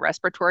COVID-19, a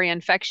respiratory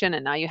infection,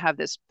 and now you have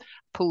this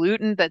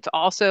pollutant that's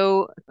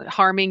also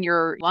harming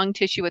your lung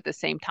tissue at the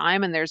same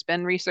time. And there's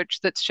been research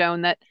that's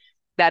shown that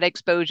that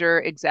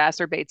exposure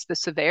exacerbates the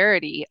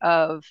severity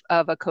of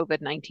a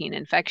COVID-19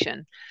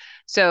 infection.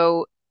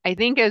 So I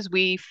think as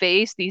we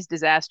face these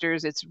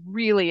disasters, it's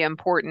really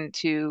important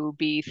to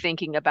be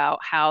thinking about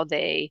how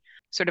they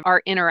sort of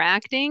are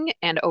interacting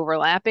and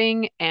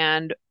overlapping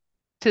and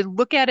to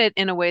look at it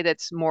in a way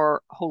that's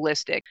more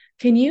holistic.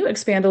 Can you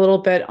expand a little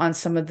bit on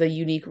some of the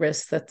unique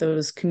risks that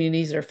those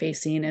communities are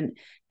facing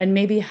and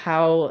maybe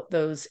how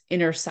those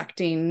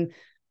intersecting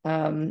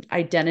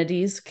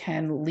identities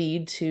can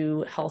lead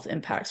to health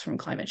impacts from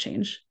climate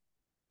change?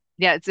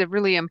 Yeah, it's a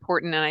really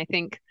important, and I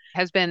think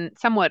has been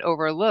somewhat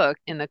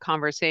overlooked in the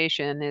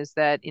conversation is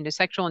that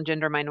sexual and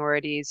gender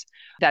minorities,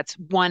 that's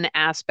one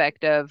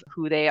aspect of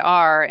who they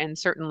are. And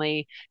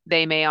certainly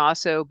they may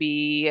also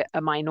be a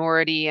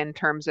minority in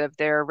terms of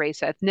their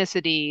race,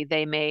 ethnicity.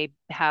 They may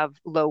have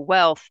low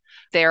wealth.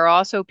 They are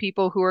also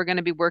people who are going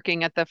to be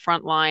working at the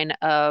front line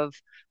of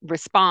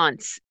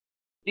response.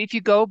 If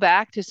you go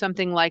back to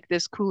something like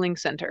this cooling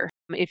center,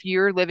 if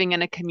you're living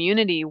in a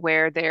community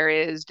where there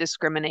is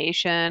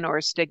discrimination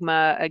or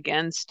stigma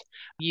against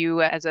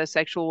you as a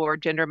sexual or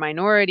gender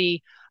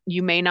minority,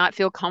 you may not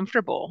feel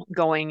comfortable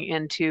going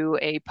into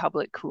a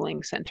public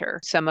cooling center.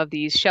 Some of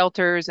these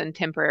shelters and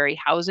temporary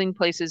housing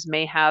places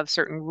may have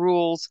certain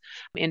rules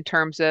in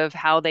terms of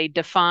how they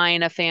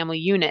define a family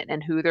unit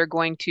and who they're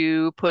going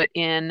to put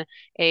in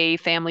a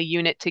family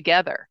unit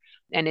together.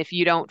 And if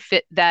you don't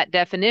fit that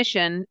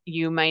definition,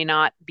 you may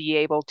not be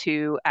able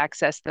to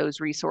access those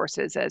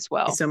resources as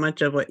well. So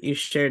much of what you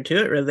shared too,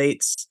 it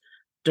relates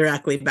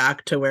directly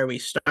back to where we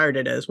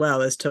started as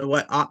well, as to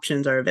what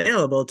options are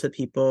available to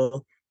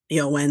people,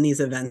 when these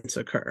events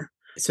occur,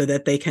 so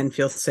that they can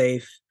feel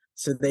safe,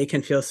 so they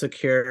can feel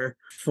secure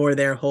for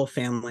their whole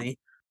family.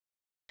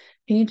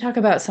 Can you talk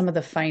about some of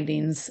the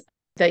findings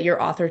that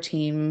your author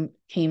team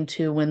came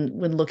to when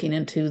looking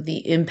into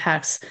the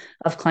impacts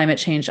of climate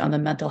change on the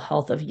mental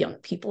health of young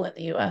people in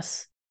the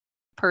U.S.?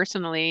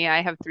 Personally,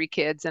 I have 3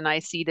 kids and I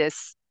see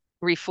this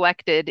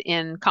reflected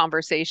in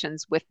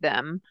conversations with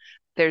them.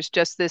 There's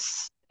just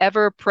this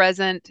ever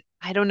present,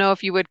 I don't know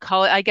if you would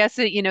call it, I guess,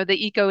 the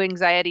eco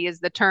anxiety is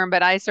the term,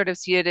 but I sort of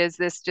see it as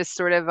this just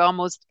sort of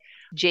almost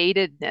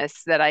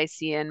jadedness that I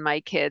see in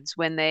my kids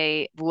when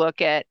they look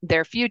at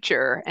their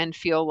future and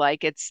feel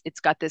like it's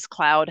got this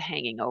cloud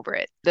hanging over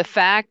it. The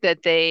fact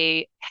that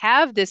they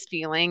have this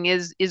feeling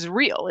is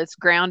real. It's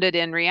grounded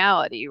in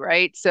reality,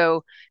 right?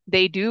 So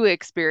they do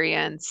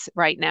experience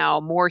right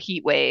now more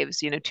heat waves,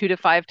 2 to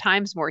 5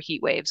 times more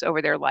heat waves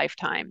over their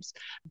lifetimes,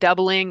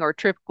 doubling or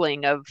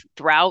tripling of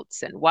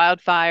droughts and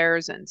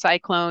wildfires and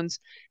cyclones.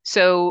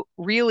 So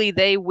really,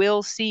 they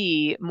will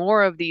see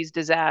more of these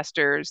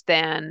disasters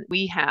than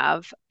we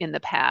have in the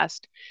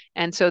past.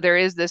 And so there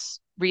is this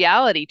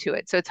reality to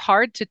it. So it's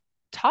hard to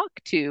talk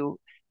to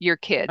your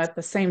kids. At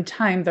the same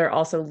time, they're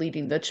also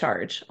leading the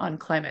charge on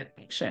climate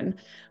action,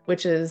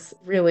 which is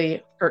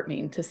really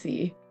heartening to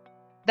see.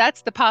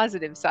 That's the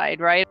positive side,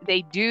 right?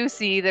 They do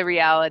see the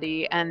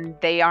reality and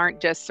they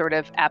aren't just sort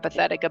of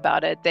apathetic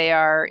about it. They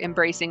are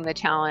embracing the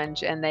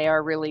challenge and they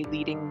are really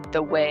leading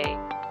the way.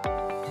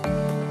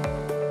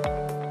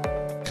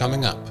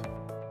 Coming up,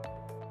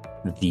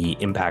 the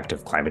impact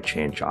of climate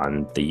change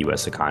on the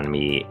U.S.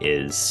 economy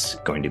is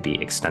going to be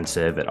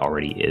extensive. It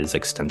already is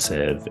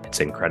extensive.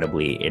 It's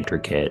incredibly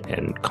intricate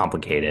and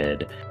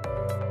complicated.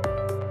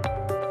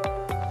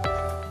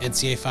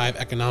 NCA 5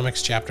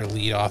 Economics Chapter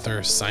lead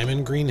author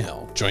Simon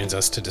Greenhill joins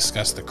us to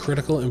discuss the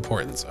critical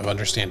importance of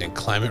understanding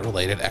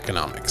climate-related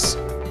economics.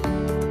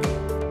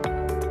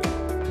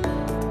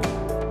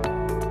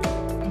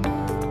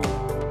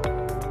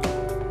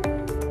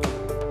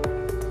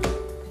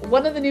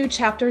 One of the new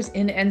chapters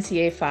in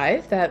NCA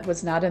 5 that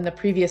was not in the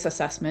previous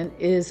assessment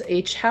is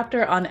a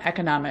chapter on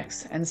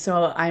economics. And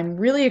so I'm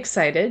really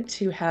excited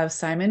to have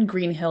Simon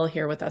Greenhill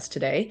here with us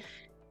today.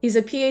 He's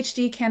a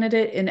PhD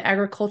candidate in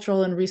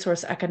agricultural and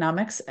resource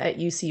economics at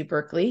UC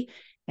Berkeley,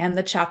 and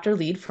the chapter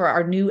lead for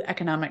our new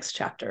economics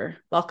chapter.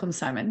 Welcome,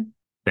 Simon.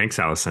 Thanks,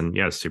 Allison.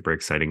 Yeah, super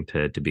exciting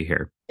to be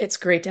here. It's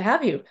great to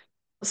have you.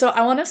 So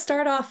I want to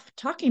start off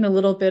talking a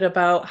little bit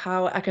about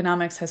how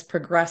economics has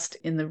progressed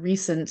in the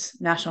recent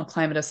national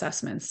climate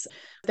assessments.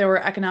 There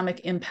were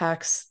economic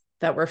impacts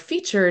that were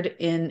featured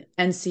in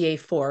NCA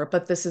 4,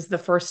 but this is the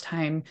first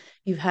time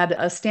you've had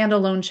a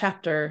standalone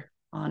chapter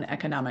on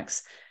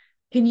economics.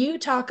 Can you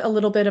talk a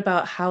little bit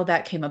about how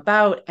that came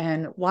about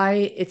and why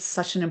it's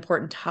such an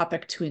important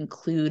topic to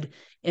include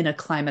in a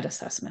climate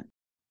assessment?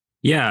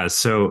 Yeah,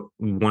 so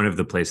one of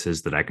the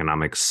places that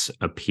economics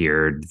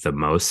appeared the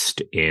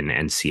most in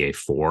NCA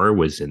 4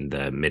 was in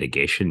the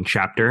mitigation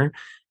chapter.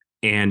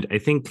 And I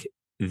think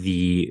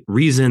the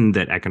reason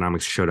that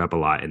economics showed up a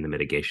lot in the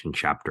mitigation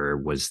chapter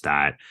was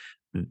that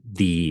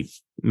the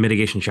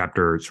mitigation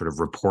chapter sort of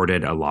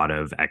reported a lot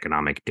of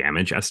economic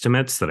damage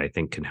estimates that I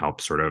think can help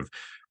sort of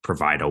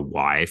provide a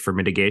why for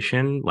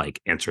mitigation,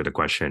 like answer the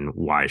question,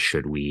 why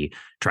should we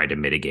try to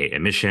mitigate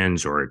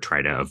emissions or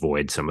try to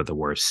avoid some of the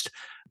worst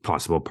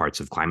possible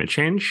parts of climate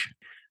change?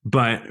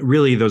 But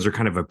really, those are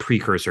kind of a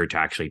precursor to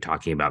actually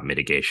talking about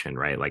mitigation,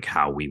 right? Like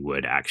how we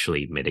would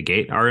actually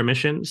mitigate our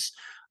emissions.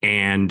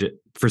 And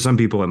for some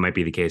people, it might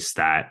be the case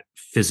that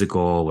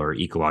physical or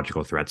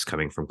ecological threats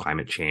coming from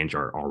climate change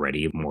are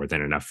already more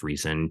than enough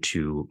reason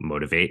to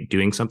motivate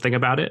doing something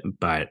about it.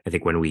 But I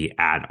think when we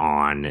add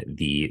on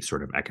the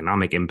sort of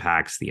economic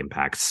impacts, the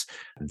impacts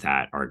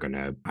that are going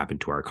to happen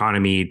to our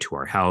economy, to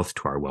our health,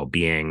 to our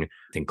well-being,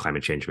 I think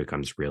climate change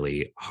becomes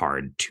really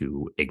hard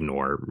to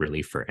ignore,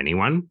 really, for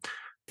anyone.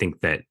 I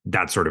think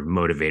that sort of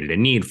motivated a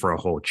need for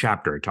a whole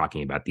chapter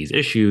talking about these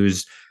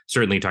issues,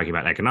 certainly talking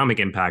about economic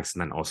impacts,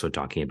 and then also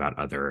talking about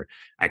other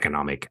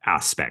economic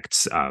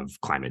aspects of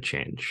climate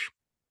change.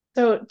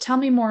 So tell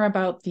me more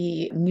about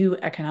the new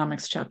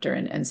economics chapter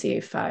in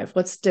NCA 5.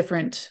 What's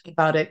different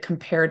about it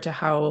compared to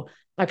how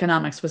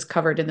economics was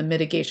covered in the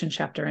mitigation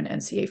chapter in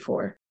NCA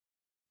 4?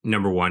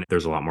 Number one,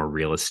 there's a lot more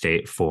real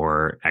estate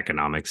for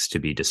economics to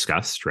be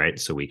discussed, right?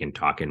 So we can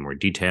talk in more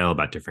detail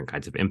about different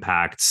kinds of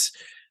impacts.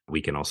 We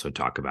can also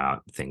talk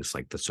about things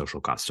like the social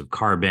cost of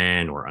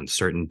carbon or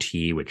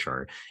uncertainty, which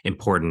are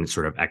important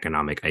sort of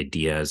economic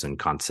ideas and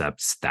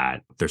concepts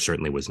that there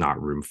certainly was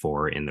not room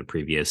for in the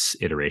previous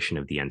iteration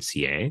of the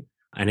NCA.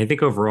 And I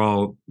think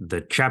overall,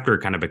 the chapter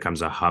kind of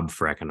becomes a hub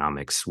for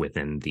economics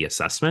within the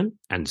assessment.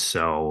 And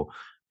so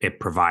it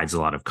provides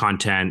a lot of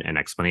content and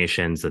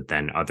explanations that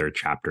then other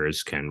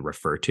chapters can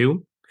refer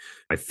to.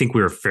 I think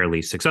we were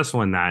fairly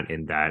successful in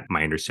that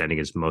my understanding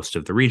is most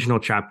of the regional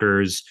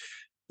chapters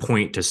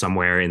point to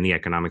somewhere in the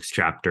economics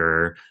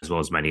chapter, as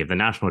well as many of the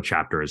national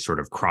chapters sort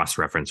of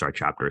cross-reference our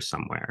chapters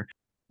somewhere.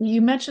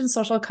 You mentioned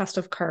social cost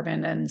of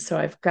carbon, and so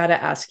I've got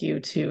to ask you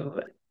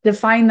to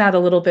define that a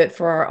little bit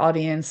for our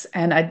audience.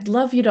 And I'd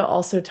love you to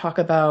also talk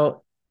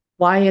about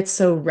why it's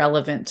so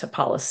relevant to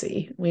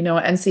policy. We know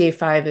NCA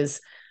 5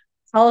 is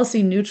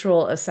policy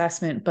neutral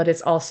assessment, but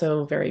it's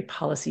also very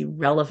policy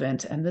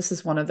relevant. And this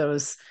is one of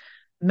those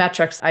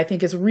metrics I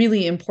think is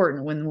really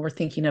important when we're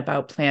thinking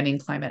about planning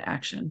climate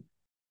action.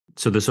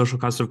 So the social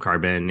cost of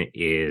carbon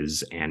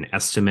is an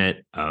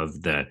estimate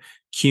of the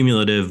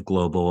cumulative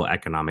global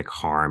economic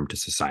harm to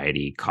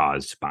society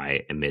caused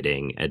by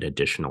emitting an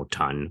additional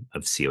ton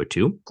of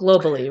CO2.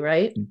 Globally,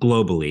 right?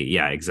 Globally,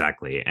 yeah,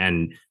 exactly.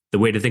 And the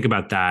way to think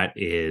about that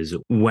is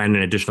when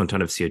an additional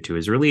ton of CO2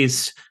 is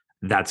released,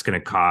 that's going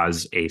to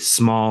cause a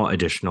small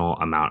additional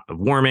amount of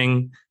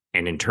warming.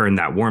 And in turn,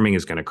 that warming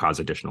is going to cause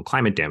additional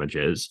climate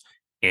damages.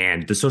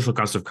 And the social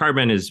cost of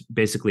carbon is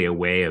basically a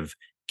way of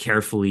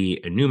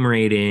carefully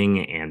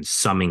enumerating and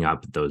summing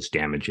up those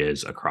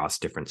damages across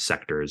different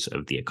sectors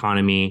of the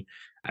economy,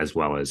 as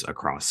well as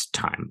across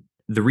time.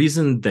 The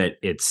reason that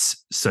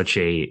it's such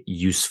a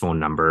useful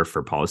number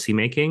for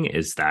policymaking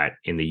is that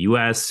in the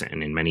US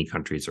and in many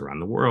countries around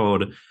the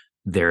world,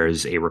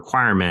 there's a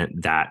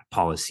requirement that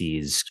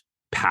policies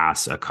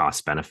pass a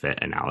cost-benefit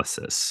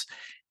analysis.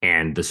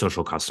 And the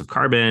social cost of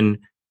carbon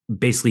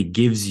basically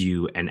gives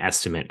you an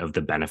estimate of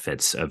the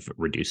benefits of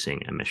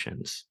reducing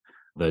emissions.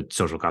 The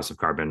social cost of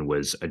carbon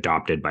was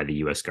adopted by the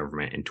US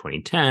government in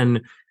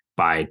 2010.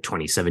 By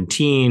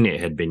 2017,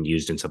 it had been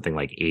used in something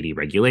like 80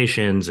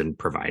 regulations and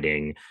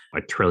providing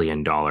 $1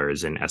 trillion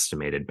in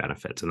estimated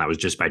benefits. And that was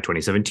just by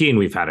 2017.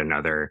 We've had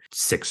another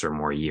 6 or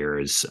more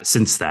years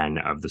since then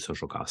of the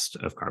social cost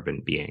of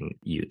carbon being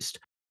used.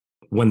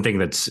 One thing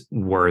that's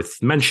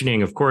worth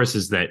mentioning, of course,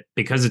 is that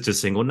because it's a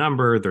single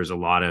number, there's a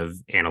lot of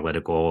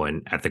analytical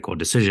and ethical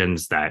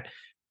decisions that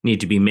need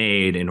to be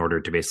made in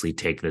order to basically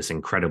take this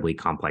incredibly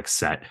complex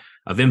set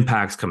of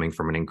impacts coming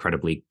from an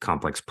incredibly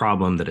complex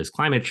problem that is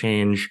climate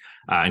change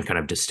and kind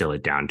of distill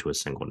it down to a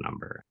single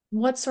number.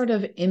 What sort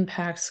of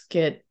impacts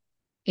get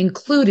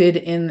included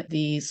in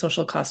the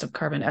social cost of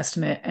carbon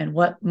estimate and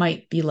what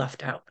might be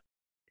left out?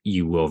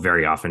 You will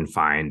very often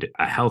find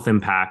a health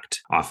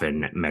impact,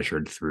 often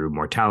measured through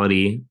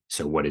mortality.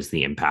 So what is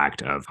the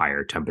impact of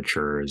higher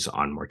temperatures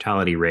on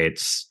mortality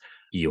rates?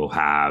 You'll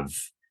have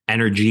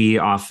energy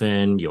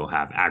often, you'll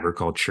have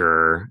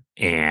agriculture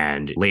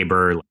and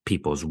labor,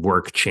 people's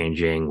work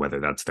changing, whether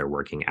that's their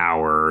working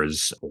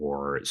hours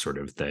or sort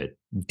of the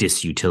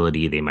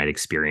disutility they might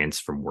experience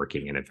from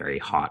working in a very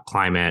hot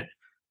climate.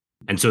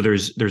 And so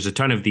there's a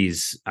ton of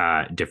these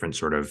different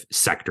sort of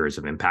sectors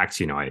of impacts.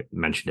 You know, I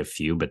mentioned a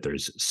few, but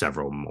there's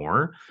several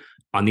more.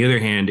 On the other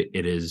hand,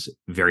 it is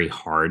very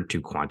hard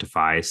to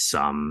quantify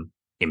some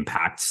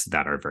impacts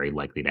that are very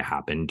likely to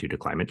happen due to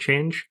climate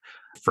change.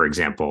 For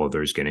example,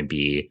 there's going to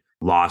be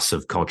loss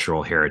of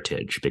cultural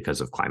heritage because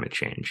of climate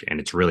change. And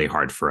it's really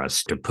hard for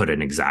us to put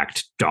an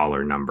exact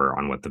dollar number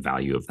on what the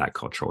value of that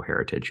cultural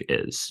heritage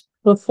is.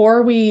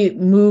 Before we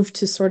move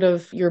to sort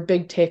of your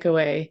big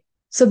takeaway,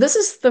 so this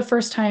is the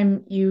first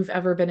time you've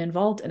ever been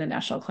involved in a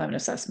national climate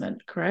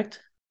assessment, correct?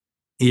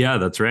 Yeah,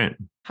 that's right.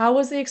 How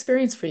was the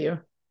experience for you?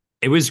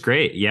 It was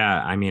great.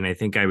 Yeah. I mean, I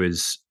think I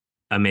was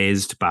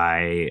amazed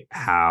by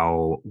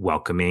how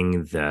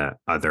welcoming the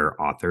other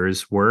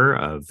authors were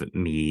of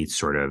me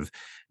sort of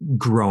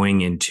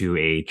growing into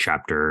a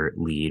chapter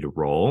lead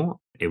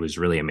role. It was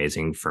really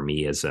amazing for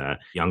me as a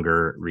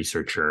younger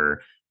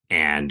researcher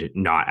and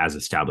not as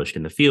established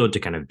in the field to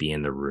kind of be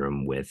in the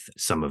room with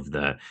some of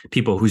the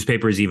people whose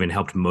papers even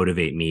helped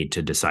motivate me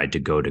to decide to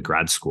go to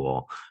grad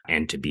school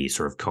and to be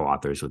sort of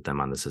co-authors with them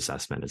on this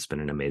assessment. It's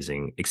been an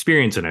amazing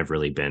experience, and I've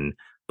really been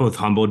both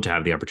humbled to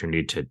have the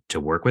opportunity to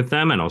work with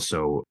them and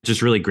also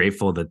just really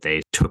grateful that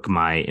they took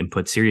my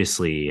input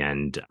seriously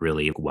and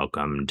really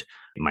welcomed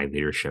my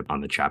leadership on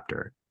the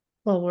chapter.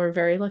 Well, we're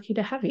very lucky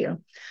to have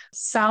you.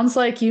 Sounds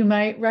like you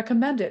might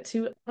recommend it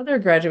to other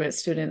graduate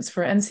students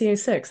for NCA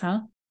 6, huh?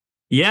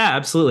 Yeah,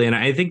 absolutely. And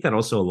I think that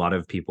also a lot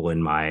of people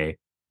in my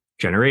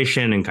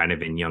generation and kind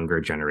of in younger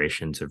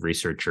generations of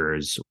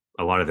researchers,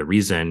 a lot of the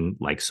reason,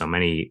 like so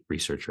many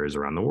researchers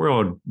around the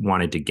world,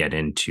 wanted to get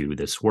into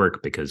this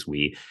work because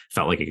we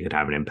felt like it could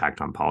have an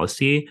impact on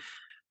policy.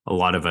 A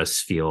lot of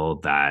us feel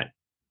that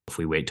if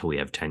we wait till we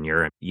have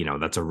tenure, you know,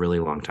 that's a really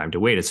long time to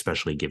wait,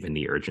 especially given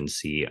the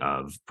urgency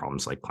of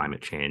problems like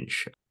climate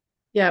change.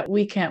 Yeah,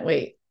 we can't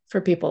wait for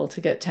people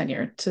to get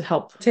tenure to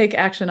help take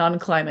action on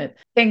climate.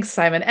 Thanks,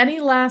 Simon. Any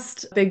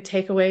last big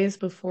takeaways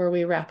before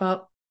we wrap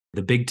up?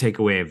 The big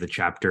takeaway of the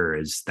chapter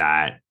is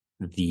that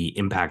the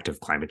impact of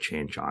climate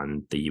change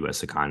on the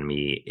US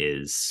economy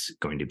is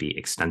going to be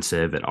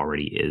extensive. It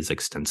already is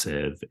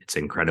extensive. It's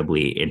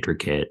incredibly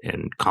intricate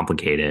and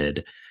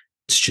complicated.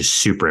 It's just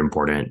super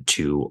important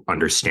to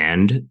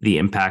understand the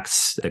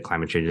impacts that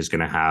climate change is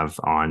going to have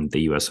on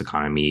the US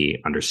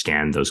economy,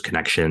 understand those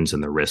connections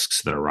and the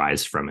risks that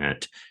arise from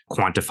it,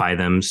 quantify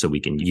them so we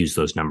can use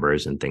those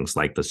numbers and things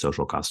like the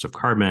social cost of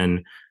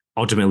carbon,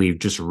 ultimately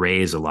just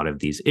raise a lot of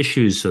these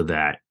issues so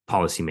that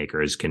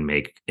policymakers can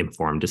make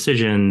informed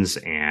decisions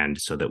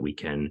and so that we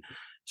can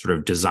sort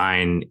of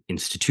design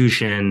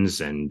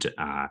institutions and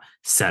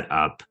set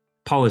up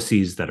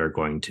policies that are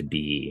going to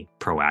be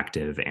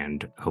proactive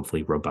and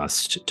hopefully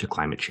robust to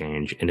climate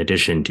change, in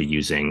addition to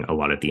using a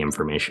lot of the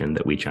information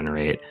that we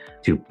generate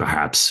to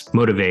perhaps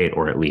motivate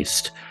or at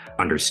least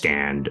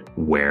understand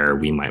where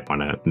we might want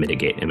to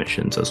mitigate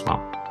emissions as well.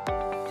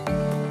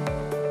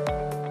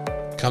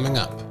 Coming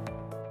up.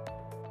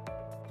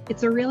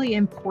 It's a really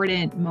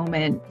important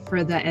moment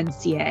for the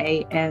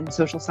NCA and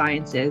social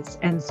sciences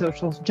and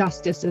social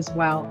justice as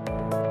well.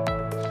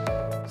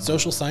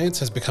 Social science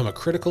has become a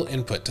critical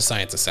input to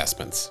science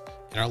assessments.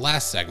 In our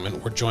last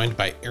segment, we're joined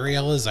by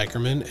Ariella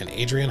Zeicherman and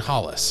Adrienne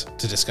Hollis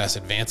to discuss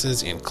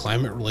advances in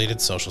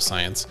climate-related social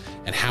science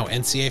and how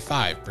NCA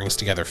 5 brings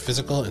together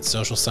physical and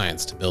social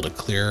science to build a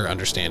clearer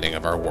understanding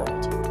of our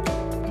world.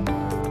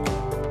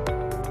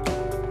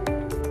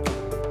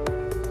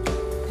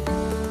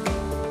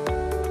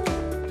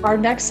 Our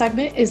next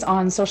segment is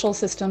on social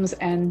systems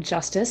and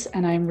justice,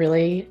 and I'm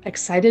really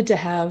excited to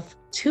have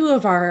two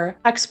of our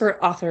expert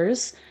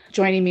authors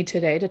joining me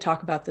today to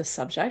talk about this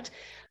subject.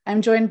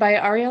 I'm joined by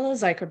Ariella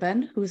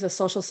Zeicherman, who's a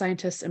social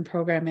scientist and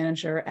program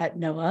manager at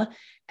NOAA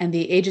and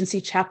the agency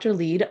chapter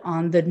lead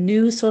on the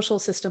new Social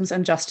Systems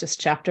and Justice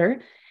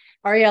chapter.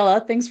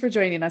 Ariella, thanks for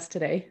joining us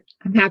today.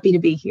 I'm happy to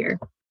be here.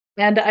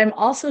 And I'm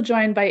also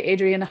joined by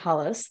Adrienne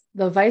Hollis,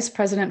 the Vice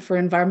President for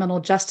Environmental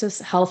Justice,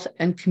 Health,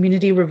 and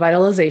Community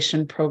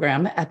Revitalization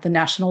Program at the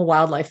National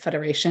Wildlife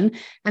Federation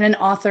and an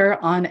author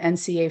on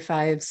NCA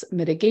 5's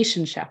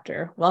mitigation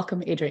chapter.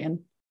 Welcome, Adrienne.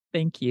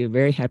 Thank you.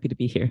 Very happy to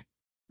be here.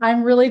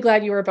 I'm really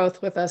glad you are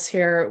both with us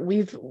here.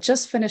 We've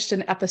just finished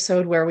an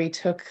episode where we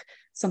took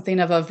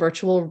something of a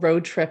virtual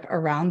road trip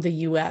around the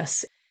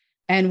US.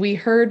 And we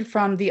heard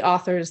from the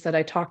authors that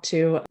I talked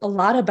to a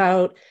lot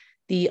about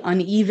the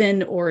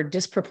uneven or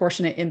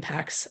disproportionate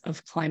impacts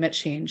of climate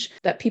change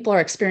that people are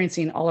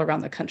experiencing all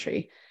around the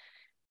country.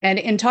 And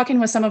in talking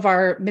with some of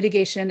our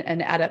mitigation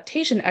and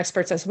adaptation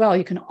experts as well,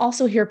 you can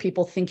also hear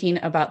people thinking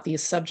about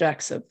these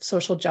subjects of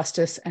social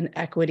justice and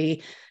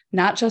equity,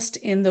 not just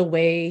in the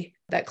way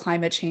that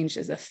climate change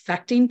is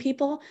affecting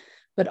people,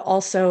 but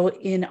also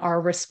in our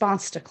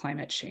response to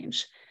climate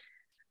change.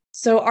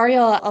 So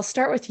Ariella, I'll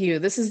start with you.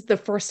 This is the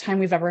first time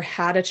we've ever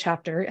had a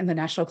chapter in the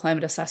National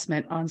Climate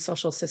Assessment on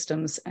social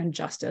systems and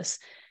justice.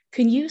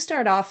 Can you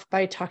start off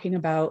by talking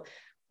about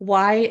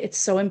why it's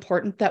so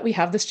important that we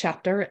have this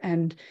chapter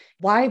and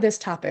why this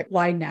topic?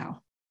 Why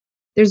now?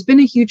 There's been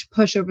a huge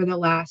push over the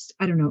last,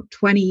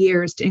 20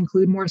 years to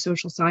include more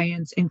social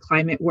science in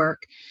climate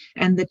work.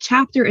 And the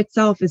chapter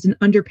itself is an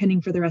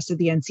underpinning for the rest of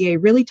the NCA,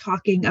 really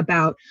talking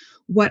about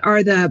what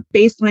are the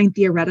baseline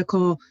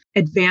theoretical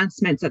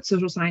advancements that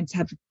social science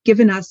have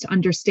given us to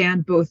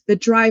understand both the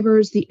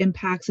drivers, the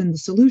impacts, and the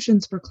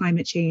solutions for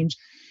climate change.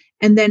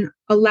 And then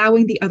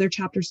allowing the other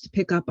chapters to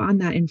pick up on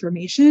that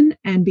information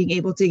and being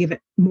able to give it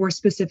more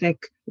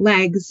specific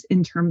legs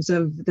in terms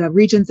of the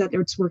regions that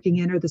it's working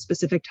in or the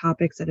specific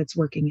topics that it's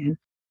working in.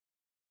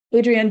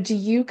 Adrienne, do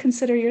you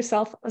consider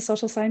yourself a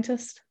social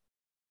scientist?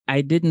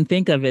 I didn't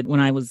think of it when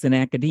I was in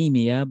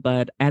academia,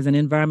 but as an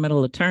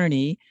environmental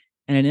attorney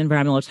and an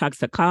environmental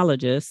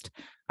toxicologist,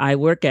 I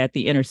work at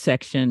the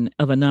intersection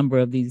of a number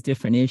of these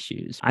different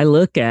issues. I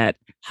look at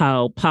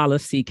how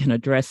policy can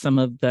address some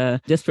of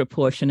the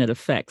disproportionate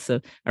effects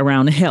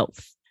around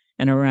health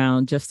and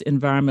around just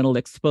environmental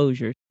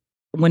exposure.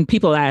 When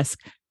people ask,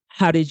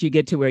 how did you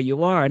get to where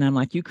you are? And I'm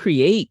like, you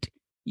create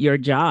your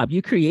job,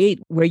 you create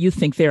where you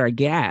think there are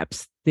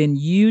gaps, then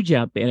you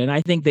jump in. And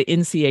I think the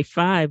NCA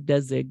 5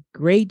 does a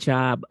great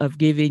job of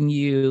giving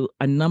you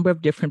a number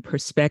of different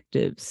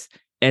perspectives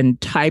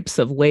and types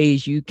of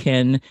ways you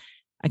can,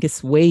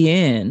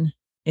 weigh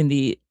in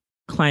the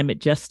climate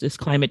justice,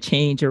 climate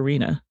change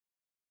arena.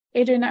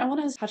 Adrienne, I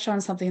want to touch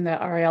on something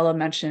that Ariella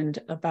mentioned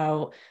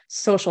about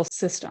social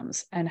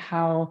systems and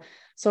how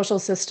social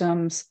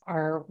systems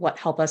are what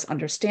help us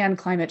understand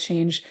climate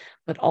change,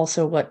 but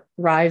also what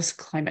drives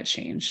climate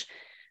change.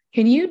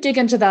 Can you dig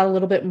into that a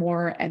little bit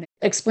more and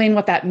explain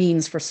what that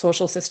means for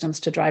social systems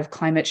to drive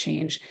climate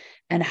change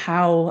and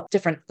how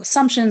different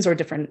assumptions or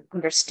different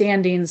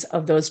understandings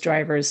of those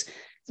drivers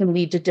can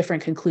lead to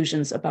different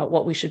conclusions about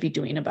what we should be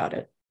doing about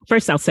it?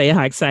 First, I'll say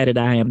how excited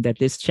I am that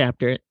this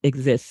chapter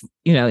exists.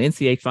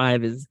 NCA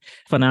 5 is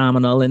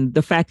phenomenal. And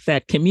the fact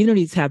that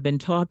communities have been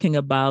talking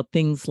about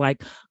things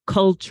like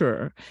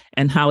culture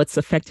and how it's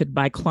affected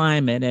by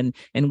climate.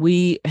 And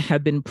we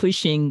have been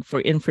pushing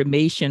for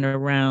information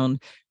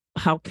around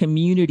how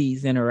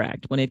communities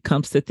interact when it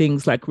comes to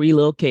things like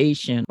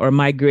relocation or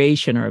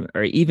migration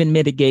or even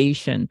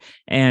mitigation.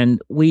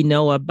 And we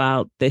know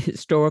about the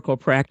historical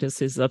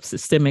practices of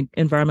systemic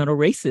environmental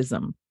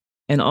racism.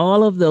 And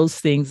all of those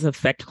things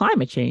affect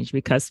climate change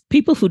because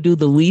people who do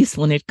the least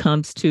when it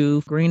comes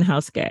to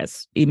greenhouse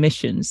gas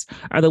emissions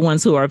are the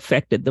ones who are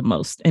affected the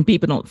most. And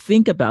people don't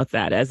think about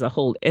that as a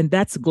whole. And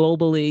that's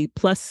globally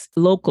plus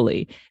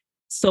locally.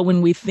 So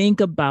when we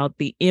think about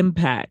the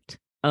impact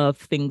of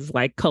things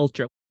like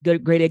culture,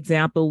 great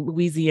example,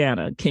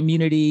 Louisiana,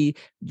 community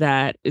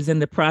that is in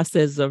the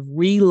process of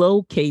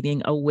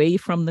relocating away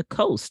from the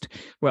coast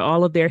where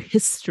all of their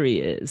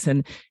history is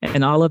and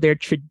all of their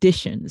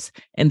traditions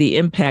and the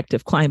impact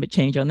of climate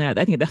change on that.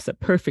 I think that's a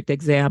perfect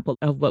example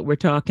of what we're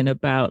talking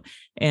about.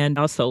 And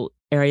also,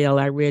 Arielle,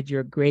 I read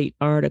your great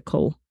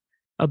article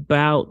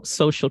about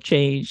social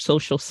change,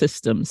 social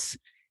systems.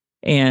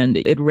 And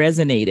it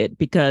resonated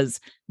because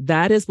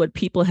that is what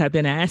people have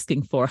been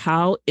asking for,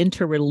 how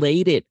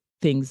interrelated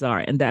things are.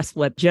 And that's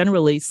what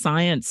generally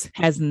science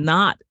has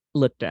not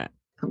looked at.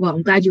 Well,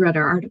 I'm glad you read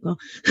our article.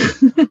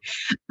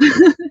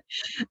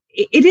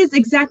 It is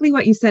exactly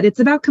what you said. It's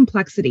about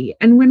complexity.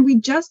 And when we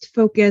just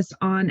focus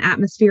on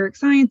atmospheric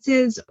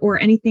sciences or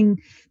anything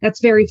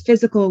that's very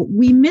physical,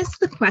 we miss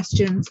the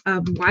questions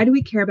of why do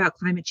we care about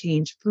climate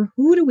change? For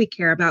who do we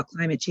care about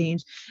climate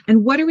change?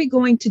 And what are we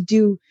going to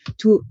do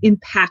to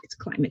impact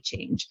climate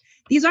change?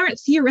 These aren't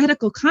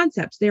theoretical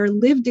concepts. They are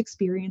lived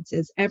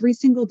experiences every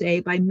single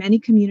day by many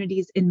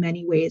communities in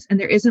many ways. And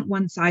there isn't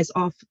one size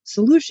all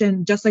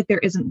solution, just like there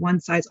isn't one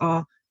size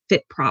all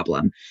fit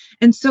problem.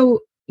 And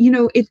so,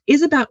 it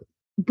is about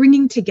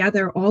bringing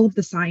together all of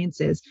the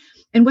sciences.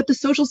 And what the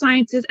social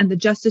sciences and the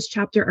justice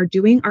chapter are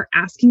doing are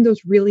asking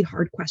those really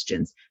hard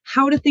questions.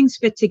 How do things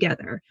fit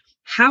together?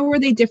 How are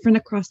they different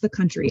across the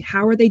country?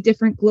 How are they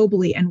different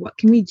globally? And what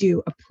can we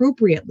do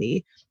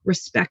appropriately,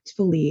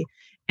 respectfully,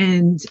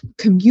 and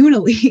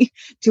communally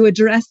to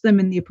address them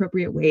in the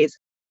appropriate ways?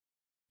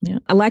 Yeah,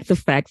 I like the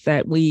fact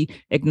that we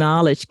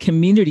acknowledge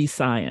community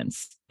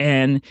science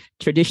and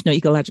traditional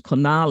ecological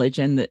knowledge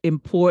and the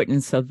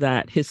importance of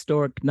that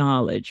historic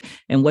knowledge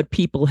and what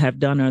people have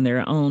done on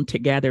their own to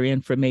gather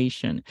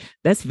information.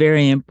 That's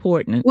very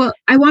important. Well,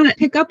 I want to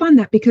pick up on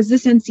that because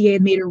this NCA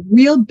made a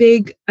real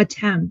big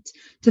attempt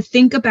to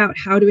think about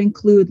how to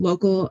include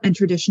local and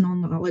traditional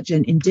knowledge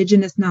and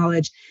indigenous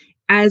knowledge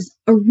as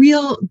a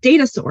real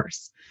data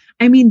source.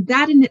 I mean,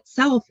 that in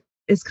itself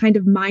is kind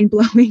of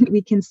mind-blowing.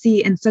 We can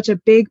see in such a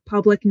big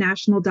public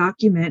national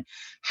document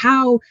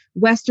how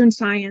Western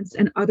science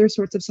and other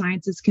sorts of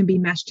sciences can be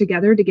meshed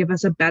together to give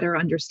us a better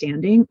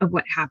understanding of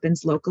what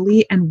happens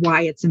locally and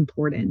why it's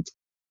important.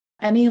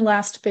 Any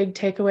last big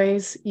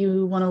takeaways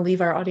you want to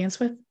leave our audience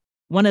with?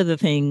 One of the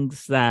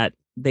things that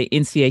the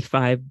NCA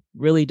 5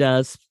 really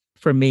does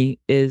for me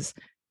is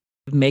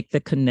make the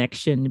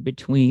connection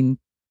between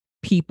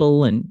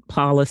people and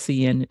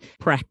policy and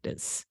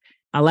practice.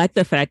 I like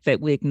the fact that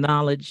we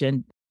acknowledge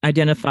and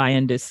identify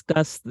and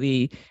discuss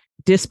the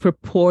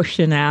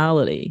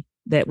disproportionality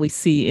that we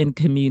see in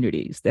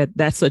communities,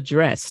 that's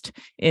addressed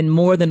in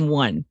more than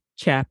one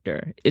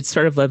chapter. It's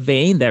sort of a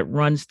vein that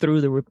runs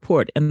through the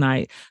report, and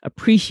I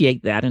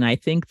appreciate that. And I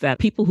think that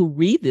people who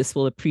read this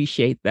will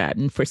appreciate that.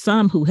 And for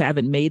some who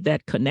haven't made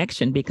that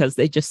connection because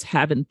they just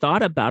haven't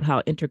thought about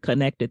how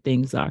interconnected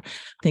things are,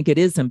 I think it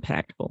is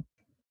impactful.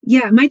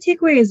 Yeah, my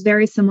takeaway is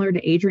very similar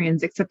to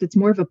Adrian's, except it's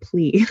more of a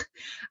plea.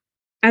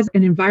 As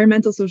an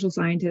environmental social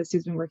scientist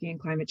who's been working in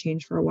climate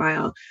change for a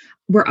while,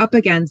 we're up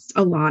against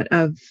a lot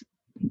of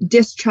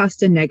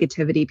distrust and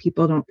negativity.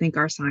 People don't think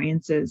our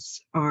sciences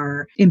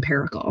are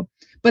empirical,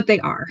 but they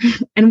are.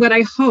 And what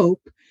I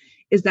hope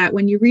is that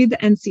when you read the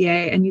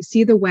NCA and you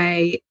see the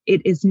way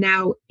it is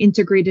now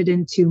integrated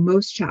into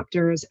most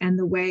chapters and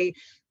the way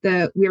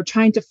that we are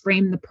trying to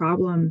frame the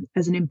problem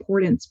as an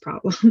importance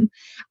problem,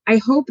 I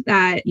hope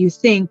that you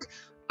think,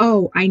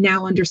 oh, I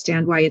now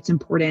understand why it's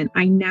important.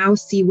 I now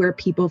see where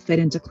people fit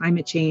into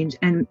climate change.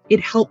 And it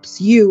helps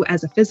you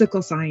as a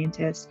physical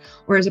scientist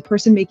or as a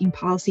person making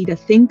policy to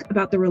think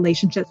about the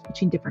relationships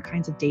between different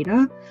kinds of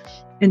data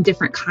and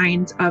different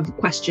kinds of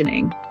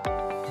questioning.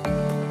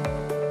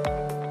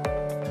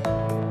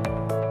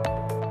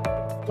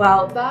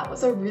 Wow, that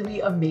was a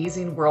really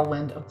amazing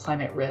whirlwind of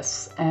climate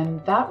risks.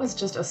 And that was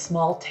just a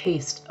small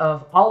taste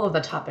of all of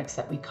the topics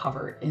that we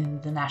cover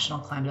in the National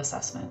Climate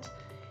Assessment.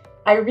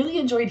 I really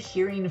enjoyed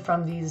hearing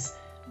from these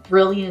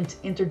brilliant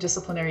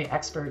interdisciplinary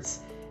experts,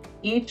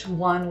 each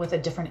one with a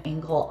different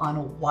angle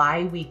on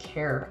why we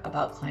care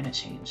about climate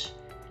change.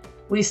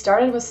 We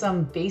started with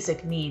some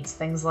basic needs,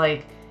 things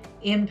like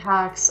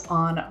impacts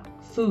on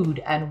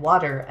food and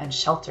water and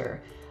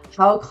shelter,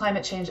 how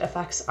climate change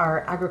affects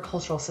our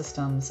agricultural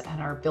systems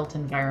and our built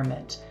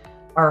environment,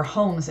 our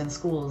homes and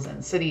schools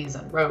and cities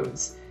and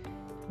roads.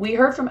 We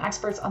heard from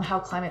experts on how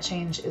climate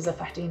change is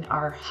affecting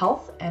our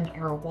health and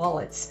our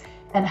wallets,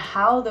 and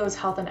how those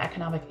health and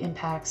economic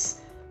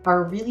impacts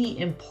are really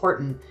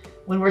important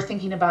when we're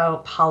thinking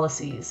about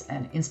policies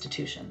and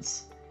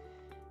institutions.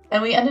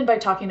 And we ended by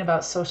talking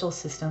about social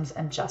systems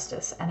and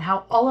justice and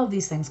how all of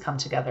these things come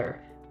together.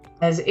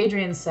 As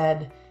Adrian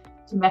said,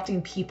 connecting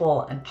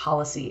people and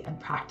policy and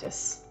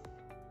practice.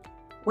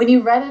 When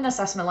you read an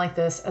assessment like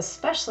this,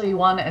 especially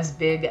one as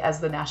big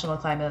as the National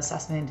Climate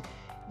Assessment,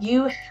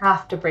 you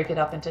have to break it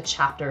up into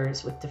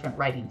chapters with different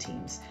writing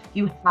teams.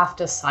 You have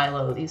to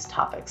silo these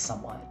topics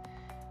somewhat.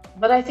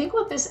 But I think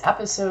what this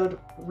episode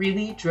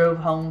really drove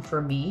home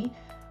for me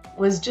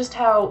was just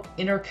how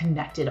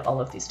interconnected all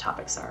of these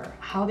topics are,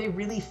 how they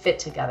really fit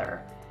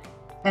together,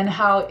 and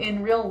how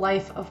in real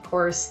life, of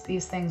course,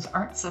 these things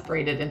aren't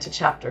separated into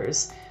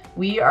chapters.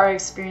 We are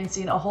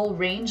experiencing a whole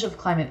range of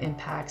climate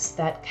impacts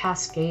that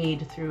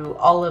cascade through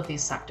all of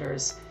these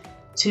sectors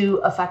to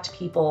affect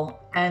people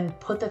and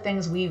put the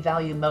things we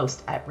value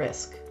most at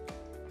risk.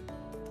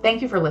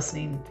 Thank you for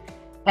listening.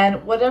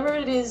 And whatever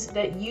it is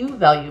that you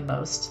value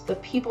most, the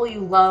people you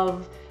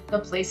love, the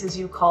places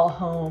you call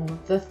home,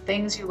 the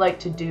things you like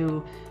to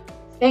do,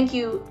 thank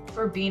you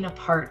for being a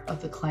part of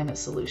the climate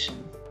solution.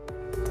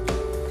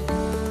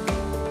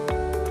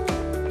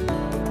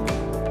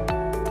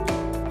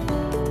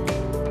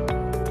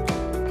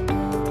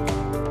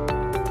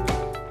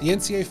 The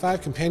NCA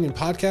 5 Companion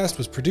Podcast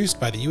was produced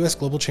by the U.S.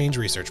 Global Change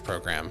Research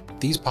Program.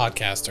 These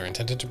podcasts are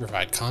intended to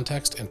provide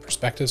context and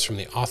perspectives from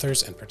the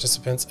authors and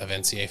participants of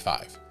NCA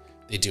 5.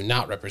 They do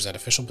not represent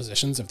official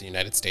positions of the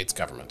United States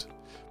government.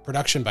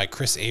 Production by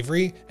Chris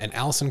Avery and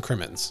Allison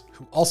Crimmins,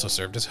 who also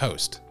served as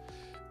host.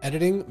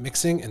 Editing,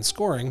 mixing, and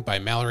scoring by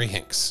Mallory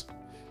Hinks.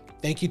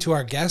 Thank you to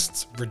our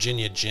guests,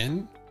 Virginia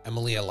Jin,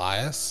 Emily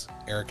Elias,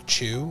 Eric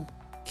Chu,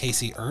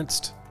 Casey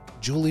Ernst,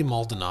 Julie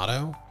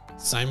Maldonado,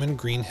 Simon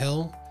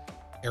Greenhill,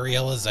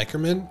 Ariella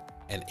Zeikerman,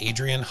 and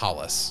Adrian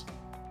Hollis.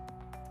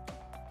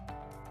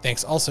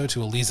 Thanks also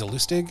to Eliza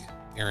Lustig,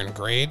 Aaron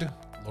Grade,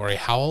 Lori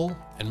Howell,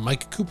 and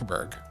Mike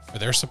Cooperberg for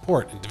their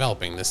support in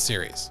developing this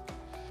series.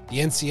 The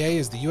NCA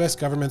is the U.S.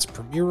 government's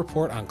premier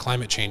report on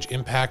climate change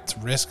impacts,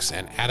 risks,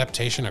 and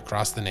adaptation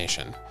across the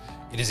nation.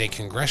 It is a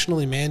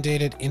congressionally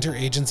mandated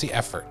interagency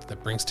effort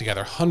that brings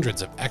together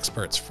hundreds of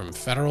experts from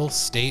federal,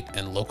 state,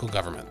 and local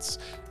governments,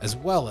 as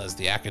well as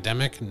the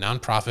academic,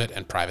 nonprofit,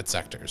 and private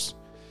sectors.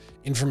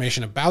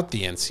 Information about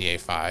the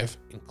NCA 5,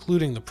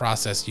 including the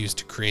process used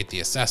to create the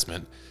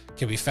assessment,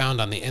 can be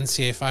found on the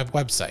NCA 5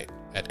 website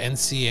at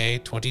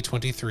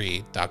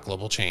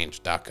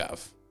nca2023.globalchange.gov.